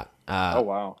for that. Oh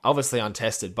wow! Obviously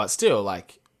untested, but still,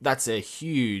 like, that's a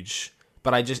huge.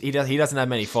 But he doesn't have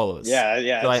many followers.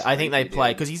 Yeah. So I think they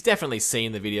play because he's definitely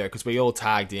seen the video because we all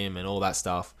tagged him and all that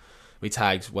stuff. We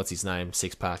tagged what's his name,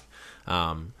 Six Pack.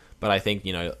 But I think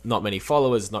not many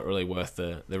followers, not really worth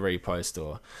the repost,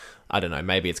 or I don't know.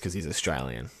 Maybe it's because he's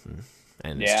Australian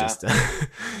and it's just an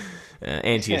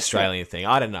anti-Australian thing.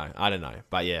 I don't know.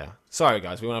 But yeah, sorry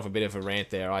guys, we went off a bit of a rant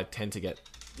there. I tend to get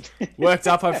worked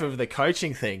up over the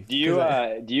coaching thing. Do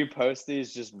you post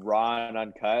these just raw and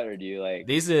uncut, or do you like...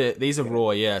 These are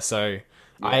raw, yeah. So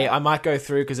I might go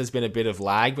through because there's been a bit of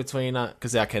lag between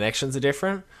because our connections are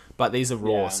different, but these are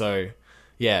raw. So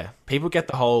yeah, people get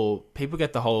the whole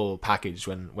package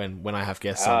when I have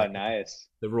guests on. Oh, nice.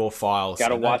 The raw files.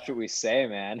 Gotta watch what we say,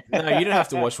 man. No, you don't have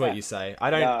to watch what you say.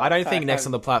 I don't think Next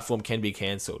on the Platform can be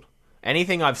cancelled.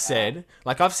 Anything I've said,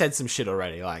 I've said some shit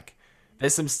already,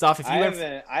 there's some stuff. I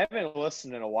haven't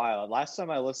listened in a while. Last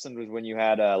time I listened was when you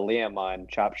had Liam on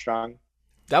Chop Strong.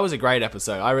 That was a great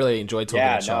episode. I really enjoyed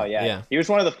talking to Chop. Yeah. He was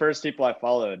one of the first people I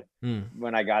followed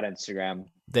when I got Instagram.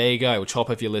 There you go. Well,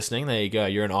 Chop, if you're listening, there you go.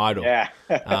 You're an idol. Yeah.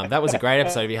 That was a great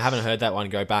episode. If you haven't heard that one,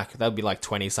 go back. That would be like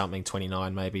 20-something,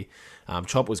 29 maybe.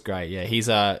 Chop was great. Yeah,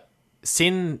 he's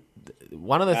Sin.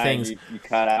 One of the things you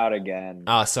cut out again.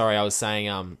 Sorry, I was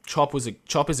saying Chop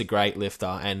is a great lifter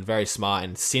and very smart.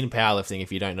 And Sin Powerlifting,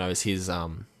 if you don't know, is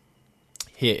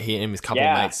him with a couple of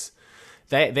Yeah. mates.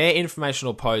 Their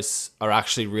informational posts are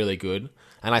actually really good,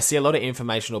 and I see a lot of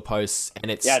informational posts,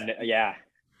 and Yeah.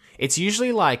 it's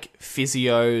usually like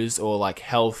physios or like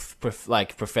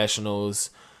like professionals.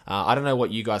 I don't know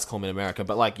what you guys call them in America,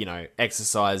 but like,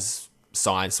 exercise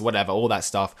science, whatever, all that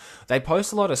stuff. They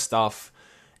post a lot of stuff,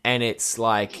 and it's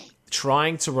like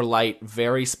trying to relate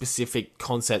very specific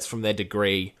concepts from their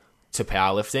degree to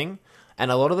powerlifting. And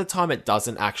a lot of the time it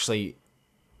isn't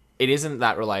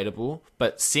that relatable,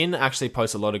 but Sin actually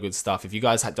posts a lot of good stuff. If you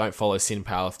guys don't follow Sin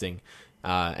Powerlifting,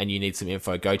 and you need some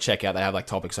info, go check out. They have like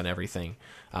topics on everything.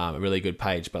 A really good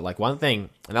page. But like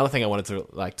another thing I wanted to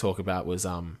like talk about was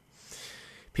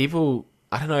people.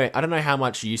 I don't know how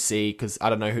much you see, because I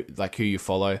don't know who you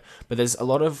follow, but there's a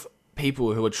lot of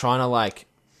people who are trying to like,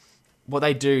 what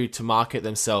they do to market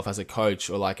themselves as a coach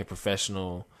or like a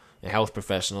health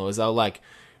professional is they'll like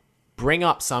bring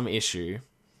up some issue,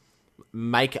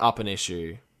 make up an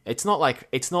issue. It's not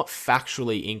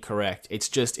factually incorrect.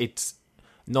 It's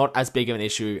not as big of an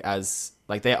issue as,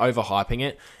 like, they're overhyping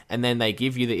it, and then they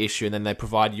give you the issue, and then they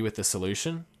provide you with the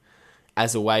solution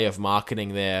as a way of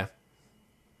marketing their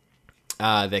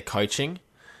coaching.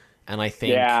 And I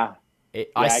think I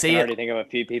can already think of a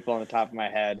few people on the top of my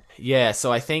head. Yeah,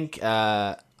 so I think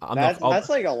that's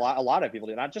like a lot of people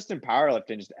do, not just in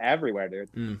powerlifting, just everywhere,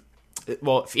 dude.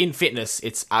 Well, in fitness,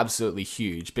 it's absolutely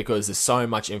huge because there's so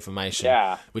much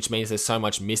information, which means there's so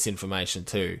much misinformation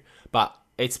too. But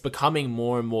it's becoming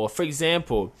more and more. For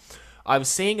example, I was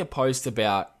seeing a post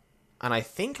about, and I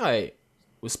think I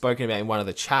was spoken about in one of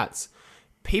the chats,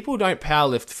 people don't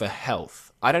powerlift for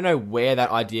health. I don't know where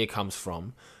that idea comes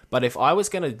from, but if I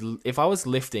was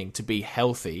lifting to be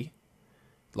healthy,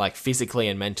 like physically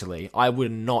and mentally, I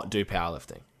would not do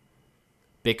powerlifting.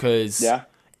 Because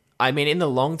I mean, in the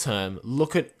long term,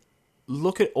 look at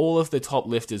all of the top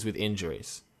lifters with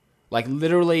injuries. Like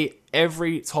literally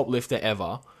every top lifter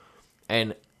ever,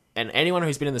 and anyone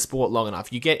who's been in the sport long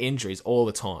enough, you get injuries all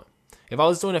the time. If I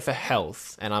was doing it for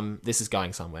health, and this is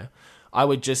going somewhere, I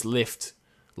would just lift,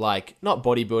 like, not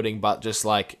bodybuilding, but just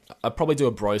like, I'd probably do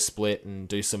a bro split and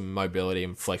do some mobility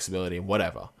and flexibility and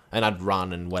whatever. And I'd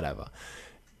run and whatever.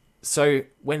 So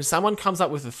when someone comes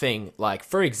up with a thing, like,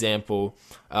 for example,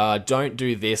 don't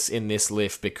do this in this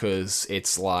lift because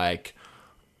it's like,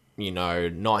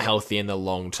 not healthy in the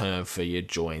long term for your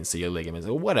joints or your ligaments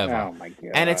or whatever. Oh my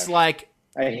god! And it's like,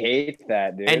 I hate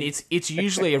that, dude. And it's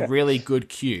usually a really good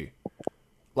cue.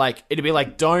 Like, it'd be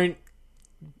like, don't,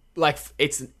 like,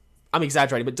 I'm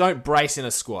exaggerating, but don't brace in a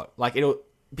squat. Like, it'll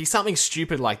be something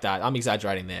stupid like that. I'm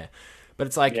exaggerating there. But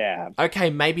it's like,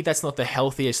 okay, maybe that's not the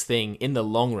healthiest thing in the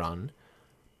long run,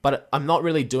 but I'm not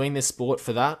really doing this sport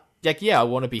for that. Like, I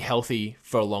want to be healthy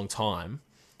for a long time,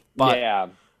 but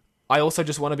I also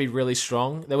just want to be really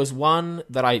strong. There was one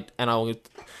that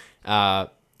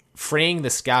freeing the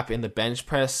scap in the bench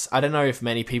press. I don't know if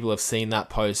many people have seen that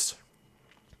post.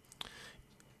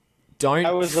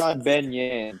 I was on Ben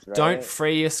Yans, right? Don't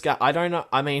free your scap. I don't know.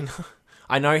 I mean,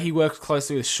 I know he worked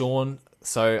closely with Sean,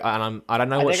 so I don't know. I think I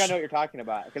know what you're talking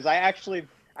about, because I actually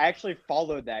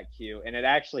followed that cue, and it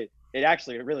actually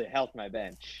really helped my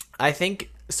bench. I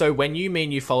think so. When you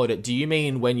mean you followed it, do you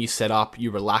mean when you set up, you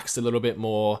relaxed a little bit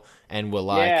more and were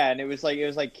like, and it was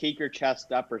like keep your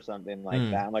chest up or something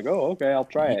like that. I'm like, oh, okay, I'll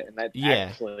try it, and that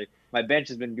actually, my bench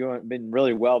has been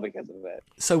really well because of it.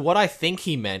 So what I think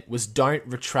he meant was don't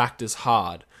retract as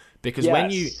hard, because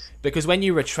when you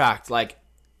retract, like,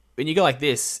 when you go like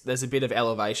this, there's a bit of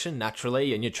elevation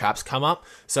naturally and your traps come up.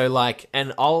 So like,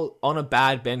 and on a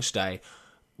bad bench day,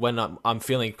 when I'm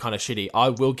feeling kind of shitty, I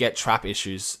will get trap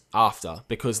issues after,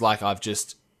 because like I've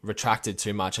just retracted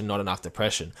too much and not enough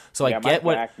depression. So I get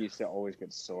my back used to always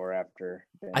get sore after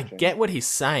benching. I get what he's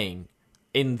saying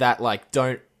in that, like,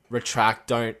 don't retract,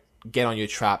 don't get on your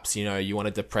traps, you want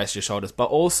to depress your shoulders, but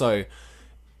also,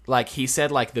 like he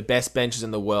said, like, the best benches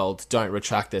in the world don't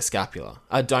retract their scapula.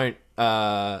 They don't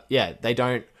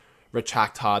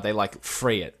retract hard. They like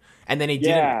free it. And then he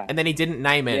didn't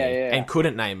name any and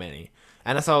couldn't name any.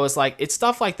 And so I was like, it's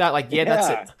stuff like that. Like, that's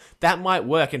it. That might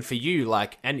work. And for you,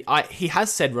 like, he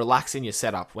has said relax in your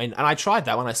setup. And I tried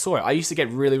that when I saw it. I used to get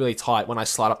really, really tight when I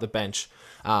slide up the bench.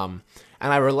 And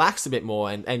I relaxed a bit more.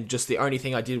 And just the only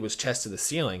thing I did was chest to the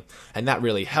ceiling. And that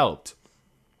really helped.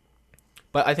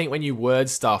 But I think when you word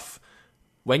stuff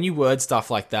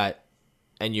like that,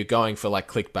 and you're going for like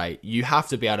clickbait, you have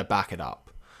to be able to back it up.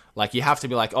 Like, you have to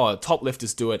be like, oh, top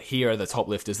lifters do it. Here are the top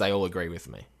lifters. They all agree with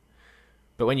me.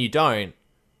 But when you don't,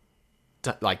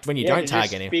 like when you Yeah, don't 'cause you're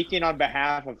tag any. speaking on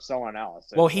behalf of someone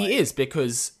else. Well, It's he like, is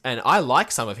because, and I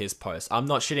like some of his posts. I'm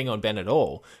not shitting on Ben at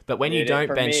all. But when you dude, don't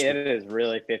for me, bench, it is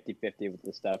really 50-50 with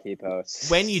the stuff he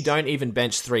when you posts. don't even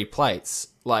bench 3 plates,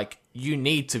 like you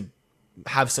need to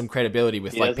have some credibility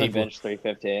with He like doesn't people. bench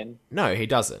 315. No, he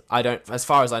doesn't. I don't. As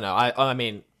far as I know, I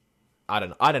mean, I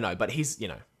don't know. But he's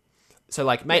so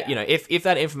like, mate, Yeah. if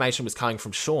that information was coming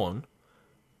from Sean,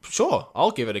 sure,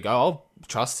 I'll give it a go. I'll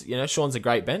trust. Sean's a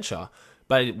great bencher,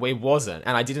 but it wasn't,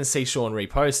 and I didn't see Sean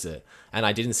repost it, and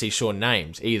I didn't see Sean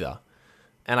named either.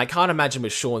 And I can't imagine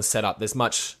with Sean's setup, there's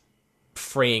much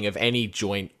freeing of any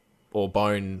joint or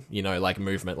bone, like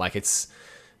movement. Like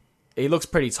he looks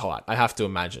pretty tight. I have to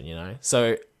imagine.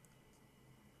 So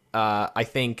I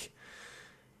think,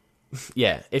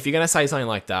 yeah, if you're gonna say something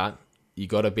like that, you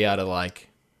got to be able to like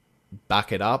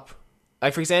back it up.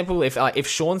 Like for example, if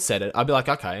Sean said it, I'd be like,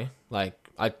 okay, like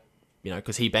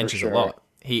because he benches sure. a lot.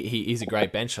 He's a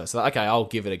great bencher. So okay, I'll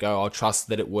give it a go. I'll trust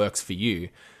that it works for you.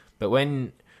 But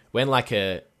when like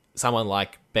someone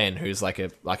like Ben, who's like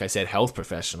I said, health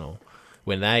professional,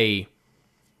 when they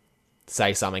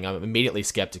say something, I'm immediately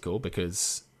skeptical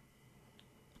because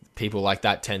people like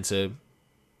that tend to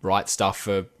write stuff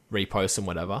for reposts and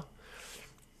whatever.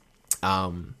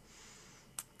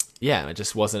 Yeah, it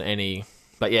just wasn't any.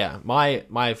 But yeah,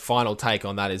 my final take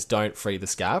on that is don't free the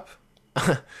scap.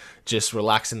 Just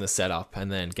relax in the setup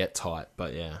and then get tight.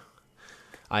 But yeah,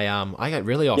 I get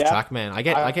really off track, man. I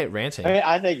get ranting.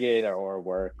 I think either or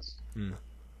works.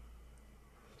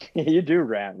 You do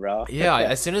rant, bro. Yeah,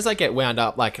 as soon as I get wound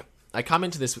up, like I come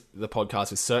into the podcast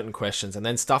with certain questions, and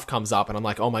then stuff comes up, and I'm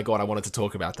like, oh my god, I wanted to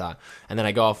talk about that, and then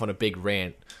I go off on a big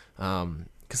rant.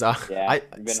 Because I've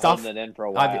been holding it in for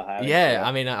a while.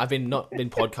 I mean, I've not been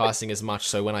podcasting as much,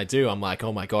 so when I do, I'm like,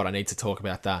 oh my god, I need to talk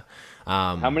about that.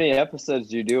 How many episodes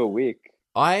do you do a week?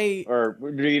 Or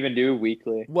do you even do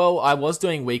weekly? Well, I was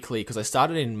doing weekly because I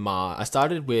started in March. I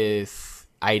started with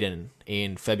Aiden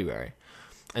in February,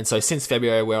 and so since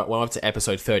February, we're up to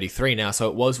episode 33 now. So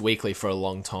it was weekly for a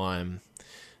long time,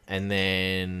 and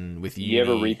then with uni, you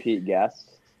ever repeat guests?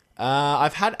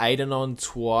 I've had Aiden on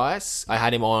twice. I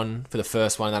had him on for the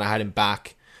first one, and then I had him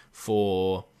back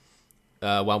for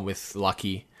one with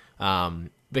Lucky.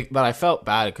 But I felt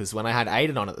bad because when I had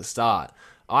Aiden on at the start,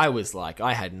 I was like,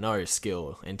 I had no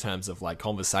skill in terms of like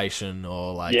conversation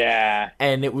or like,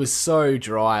 and it was so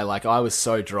dry. Like I was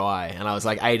so dry, and I was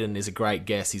like, Aiden is a great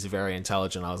guest. He's very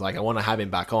intelligent. I was like, I want to have him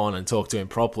back on and talk to him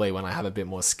properly when I have a bit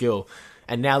more skill.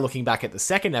 And now looking back at the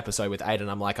second episode with Aiden,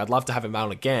 I'm like, I'd love to have him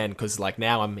on again because like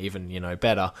now I'm even,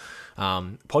 better.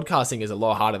 Podcasting is a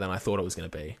lot harder than I thought it was going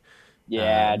to be.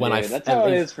 Yeah, that's how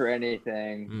it is for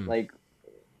anything. Like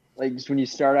just when you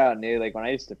start out new, like when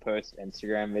I used to post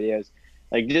Instagram videos,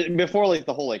 like just before like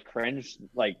the whole like cringe,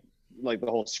 like the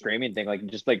whole screaming thing, like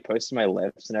just like posting my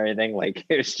lips and everything, like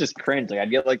it was just cringe. Like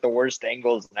I'd get like the worst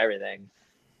angles and everything.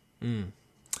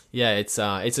 Yeah, it's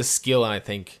a skill, and I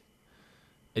think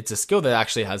it's a skill that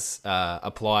actually has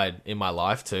applied in my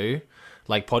life too.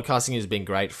 Like podcasting has been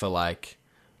great for like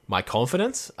my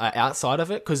confidence outside of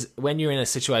it, because when you're in a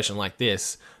situation like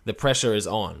this, the pressure is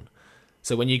on.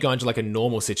 So when you go into like a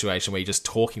normal situation where you're just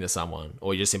talking to someone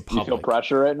or you're just in public, you feel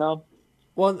pressure right now?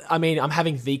 Well, I mean, I'm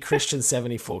having the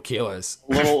Christian74kg.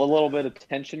 A little bit of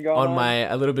tension going on.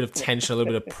 A little bit of tension, a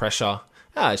little bit of pressure.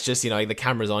 It's just, the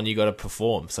camera's on, you got to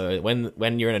perform. So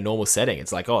when you're in a normal setting,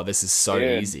 it's like, oh, this is so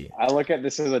easy. I look at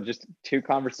this as just a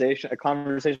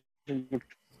conversation.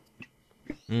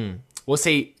 Well,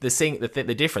 see,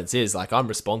 the difference is like I'm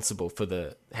responsible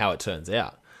for how it turns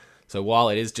out. So while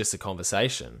it is just a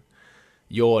conversation,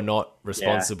 you're not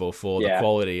responsible for the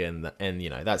quality and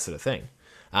that sort of thing.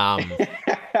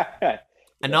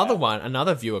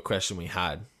 Another viewer question we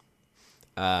had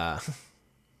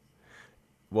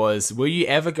was, will you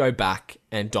ever go back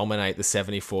and dominate the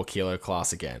 74kg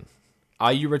class again?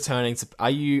 Are you returning to? Are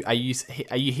you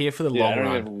here for the long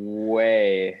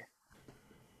run?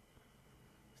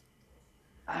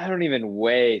 I don't even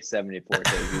weigh 74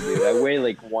 kg, dude. I weigh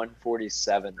like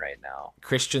 147 right now.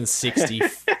 Christian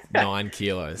 69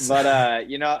 kilos. But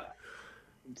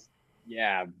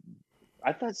yeah.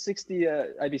 I thought 60.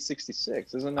 I'd be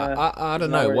 66, isn't that? I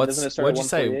don't know. What'd you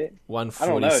say? 147. I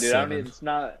don't know, dude. I mean, it's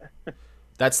not.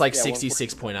 That's like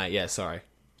 66.8. Yeah, sorry.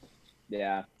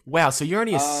 Yeah. Wow. So you're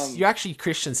only you're actually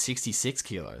Christian 66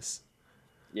 kilos.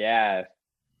 Yeah.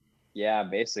 Yeah,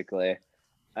 basically.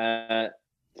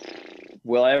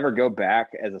 Will I ever go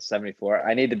back as a 74?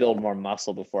 I need to build more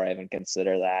muscle before I even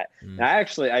consider that. And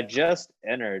I just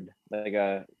entered like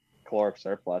a caloric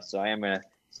surplus, so I am gonna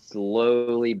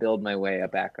slowly build my way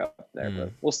back up there,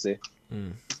 but we'll see.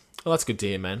 Well, that's good to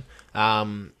hear, man.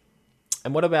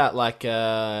 And what about like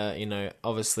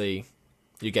obviously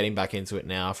you're getting back into it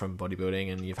now from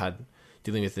bodybuilding, and you've had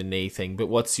dealing with the knee thing. But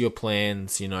what's your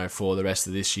plans, for the rest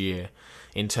of this year,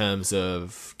 in terms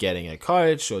of getting a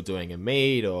coach or doing a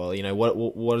meet, or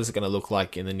what is it going to look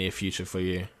like in the near future for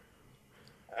you?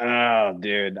 Oh,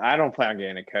 dude, I don't plan on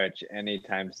getting a coach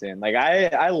anytime soon. Like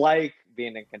I like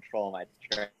being in control of my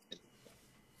training.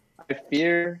 I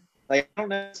fear, like, I don't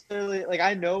necessarily, like,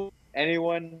 I know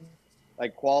anyone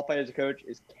like qualified as a coach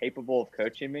is capable of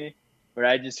coaching me, but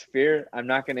I just fear I'm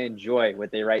not going to enjoy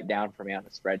what they write down for me on the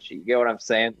spreadsheet. You get what I'm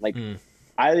saying? Like,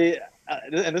 Mm.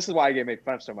 And this is why I get made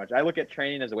fun of so much. I look at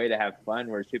training as a way to have fun,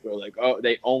 whereas people are like, oh,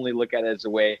 they only look at it as a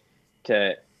way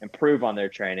to improve on their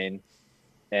training.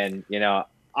 And,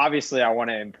 obviously I want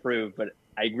to improve, but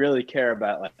I really care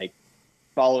about like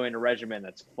following a regimen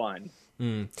that's fun.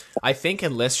 I think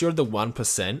unless you're the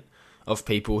 1% of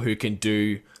people who can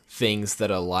do things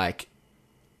that are like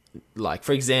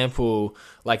for example,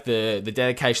 like the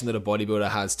dedication that a bodybuilder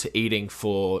has to eating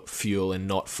for fuel and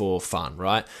not for fun,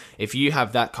 right? If you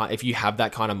have that kind of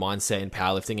mindset in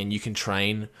powerlifting, and you can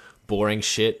train boring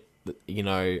shit,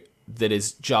 that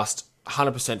is just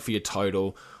 100% for your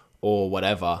total or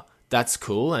whatever, that's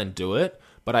cool, and do it.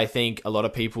 But I think a lot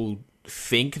of people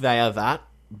think they are that,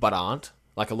 but aren't.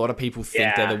 Like, a lot of people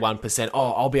think they're the 1%.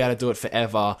 Oh, I'll be able to do it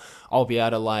forever. I'll be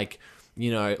able to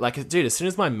dude, as soon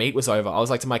as my meet was over, I was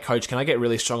like to my coach, can I get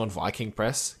really strong on Viking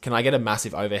press? Can I get a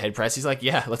massive overhead press? He's like,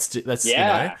 yeah, let's.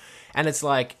 And it's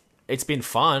like, it's been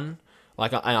fun.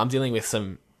 Like, I'm dealing with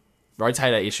some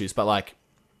rotator issues, but like,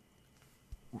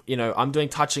 I'm doing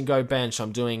touch and go bench.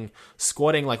 I'm doing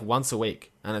squatting like once a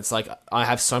week. And it's like, I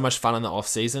have so much fun in the off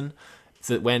season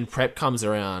that when prep comes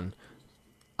around,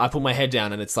 I put my head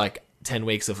down and it's like 10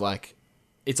 weeks of like,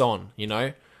 it's on,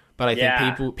 But I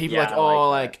think people like, oh,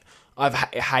 like I've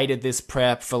hated this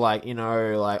prep for like,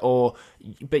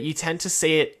 but you tend to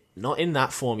see it not in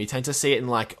that form. You tend to see it in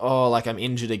like, oh, like I'm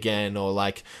injured again, or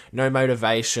like no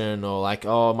motivation, or like,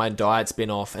 oh, my diet's been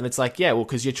off. And it's like, yeah, well,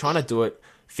 because you're trying to do it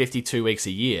 52 weeks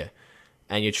a year,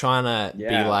 and you're trying to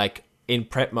be like in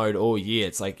prep mode all year.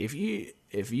 It's like, if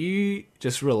you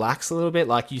just relax a little bit,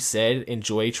 like you said,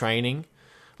 enjoy training,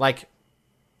 like,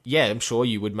 yeah, I'm sure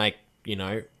you would make,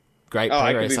 great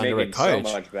progress under a coach.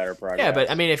 So much better progress. Yeah, but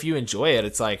I mean, if you enjoy it,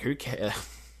 it's like, who cares?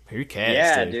 Who cares?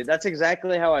 Yeah, dude, that's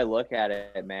exactly how I look at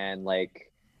it, man.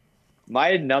 Like,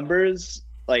 my numbers,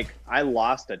 like, I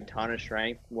lost a ton of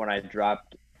strength when I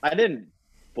didn't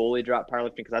fully drop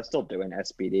powerlifting because I was still doing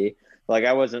SBD. Like,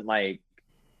 I wasn't like,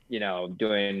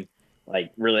 doing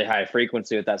like really high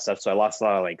frequency with that stuff. So I lost a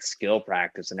lot of like skill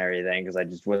practice and everything because I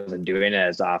just wasn't doing it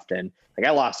as often. Like,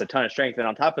 I lost a ton of strength. And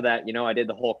on top of that, I did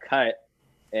the whole cut.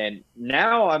 And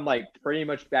now I'm like pretty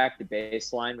much back to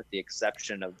baseline with the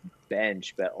exception of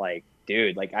bench. But like,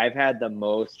 dude, like, I've had the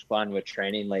most fun with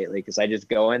training lately because I just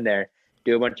go in there,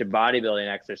 do a bunch of bodybuilding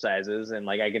exercises, and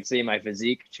like I can see my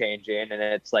physique changing. And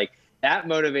it's like, that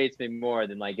motivates me more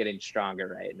than like getting stronger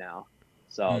right now.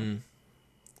 So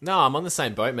no, I'm on the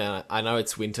same boat, man. I know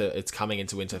it's winter. It's coming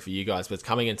into winter for you guys, but it's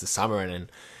coming into summer. And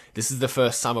this is the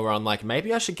first summer where I'm like,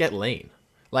 maybe I should get lean.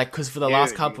 Like, because for the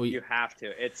last couple... You have to.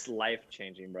 It's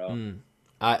life-changing, bro.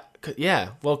 Yeah.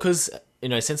 Well, because,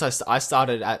 since I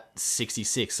started at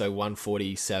 66, so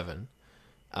 147,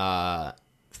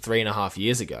 3.5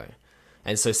 years ago.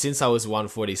 And so since I was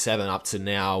 147 up to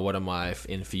now, what am I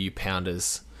in for you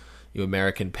pounders, you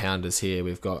American pounders here?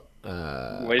 We've got...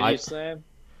 what did you say?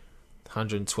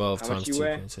 112 times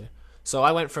 2.2. So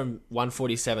I went from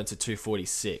 147 to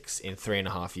 246 in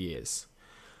 3.5 years.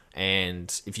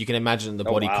 And if you can imagine the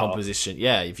body composition,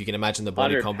 if you can imagine the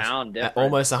body composition,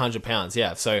 almost 100 pounds.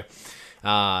 Yeah. So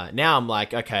now I'm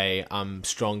like, okay, I'm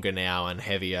stronger now and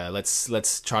heavier.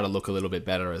 Let's try to look a little bit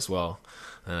better as well.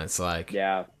 And it's like,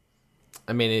 yeah.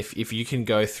 I mean, if you can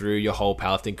go through your whole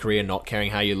powerlifting career not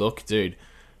caring how you look, dude.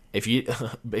 If you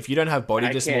don't have body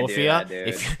dysmorphia,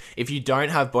 if you don't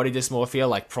have body dysmorphia,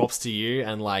 like, props to you,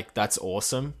 and like, that's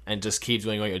awesome, and just keep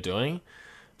doing what you're doing.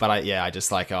 But I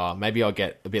just like, maybe I'll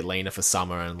get a bit leaner for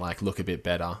summer and like look a bit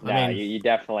better. I mean, you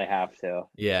definitely have to.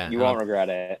 Yeah, you won't regret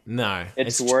it. No,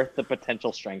 it's worth the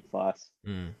potential strength loss.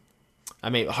 I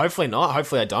mean, hopefully not.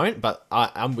 Hopefully I don't. But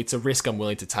it's a risk I'm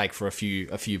willing to take for a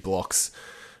few blocks.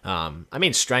 I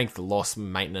mean, strength loss,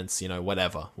 maintenance,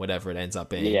 whatever it ends up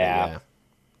being. Yeah.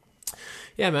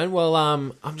 Yeah, man. Well,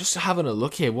 I'm just having a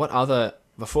look here. What other...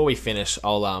 Before we finish,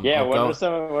 I'll what are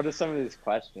some of these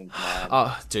questions, man?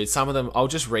 Oh, dude, some of them... I'll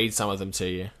just read some of them to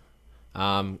you.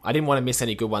 I didn't want to miss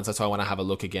any good ones. That's why I want to have a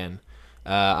look again.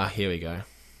 Here we go.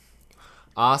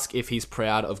 Ask if he's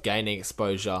proud of gaining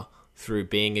exposure through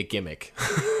being a gimmick.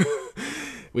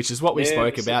 which is what we Dude,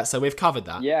 spoke about. So we've covered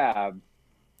that. yeah. And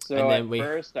So then at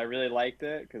first, I really liked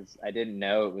it because I didn't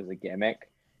know it was a gimmick,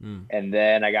 Mm. and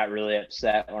then I got really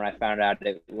upset when I found out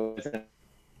it wasn't.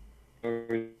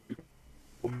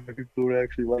 People would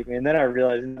actually like me, and then I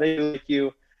realized they like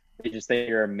you. They just think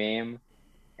you're a meme.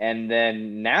 And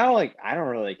then now, like, I don't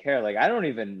really care. Like, I don't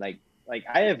even like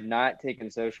I have not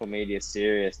taken social media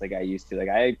serious like I used to. Like,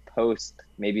 I post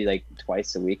maybe like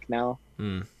twice a week now.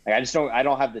 Mm. Like, I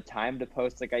don't have the time to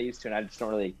post like I used to, and I just don't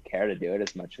really care to do it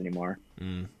as much anymore.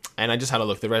 Mm. And I just had a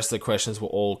look. The rest of the questions were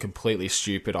all completely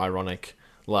stupid, ironic,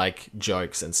 like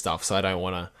jokes and stuff. So I don't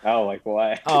want to. Oh, like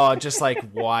why? Oh, just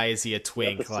like why is he a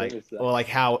twink? Like, or like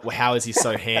how is he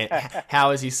so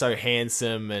how is he so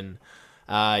handsome?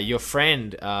 And your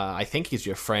friend, I think he's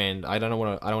your friend. I don't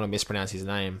want to mispronounce his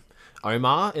name.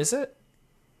 Omar, is it?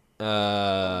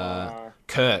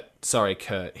 Kurt. Sorry,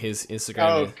 Kurt. His Instagram.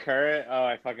 Oh, Kurt. Oh,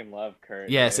 I fucking love Kurt.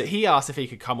 Yeah, dude. so he asked if he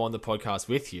could come on the podcast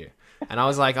with you, and I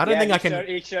was like, I don't Yeah, think I can.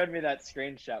 He showed me that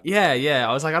screenshot. Yeah.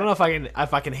 I was like, I don't know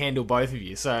if I can handle both of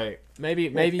you. So maybe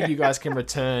you guys can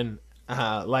return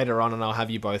later on, and I'll have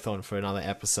you both on for another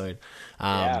episode.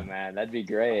 Yeah, man, that'd be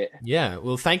great. Yeah.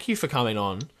 Well, thank you for coming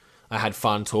on. I had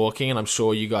fun talking, and I'm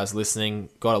sure you guys listening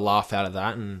got a laugh out of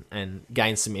that and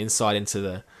gained some insight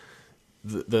into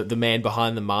the man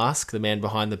behind the mask, the man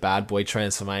behind the bad boy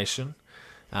transformation.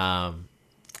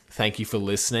 Thank you for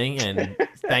listening, and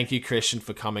thank you, Christian,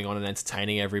 for coming on and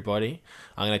entertaining everybody.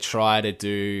 I'm going to try to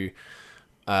do...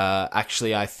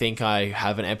 actually, I think I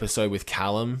have an episode with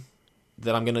Callum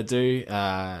that I'm going to do.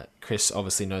 Chris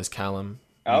obviously knows Callum.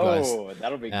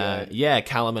 That'll be good. Yeah,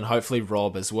 Callum, and hopefully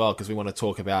Rob as well, because we want to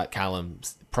talk about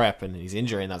Callum's prep and his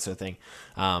injury and that sort of thing.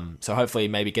 So hopefully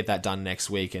maybe get that done next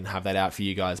week and have that out for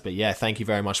you guys. But yeah, thank you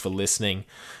very much for listening.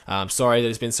 Sorry that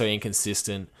it's been so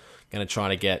inconsistent. Going to try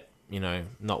to get,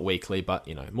 not weekly, but,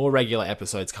 more regular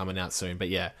episodes coming out soon. But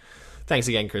yeah, thanks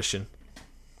again, Christian.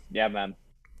 Yeah, man.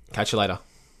 Catch you later.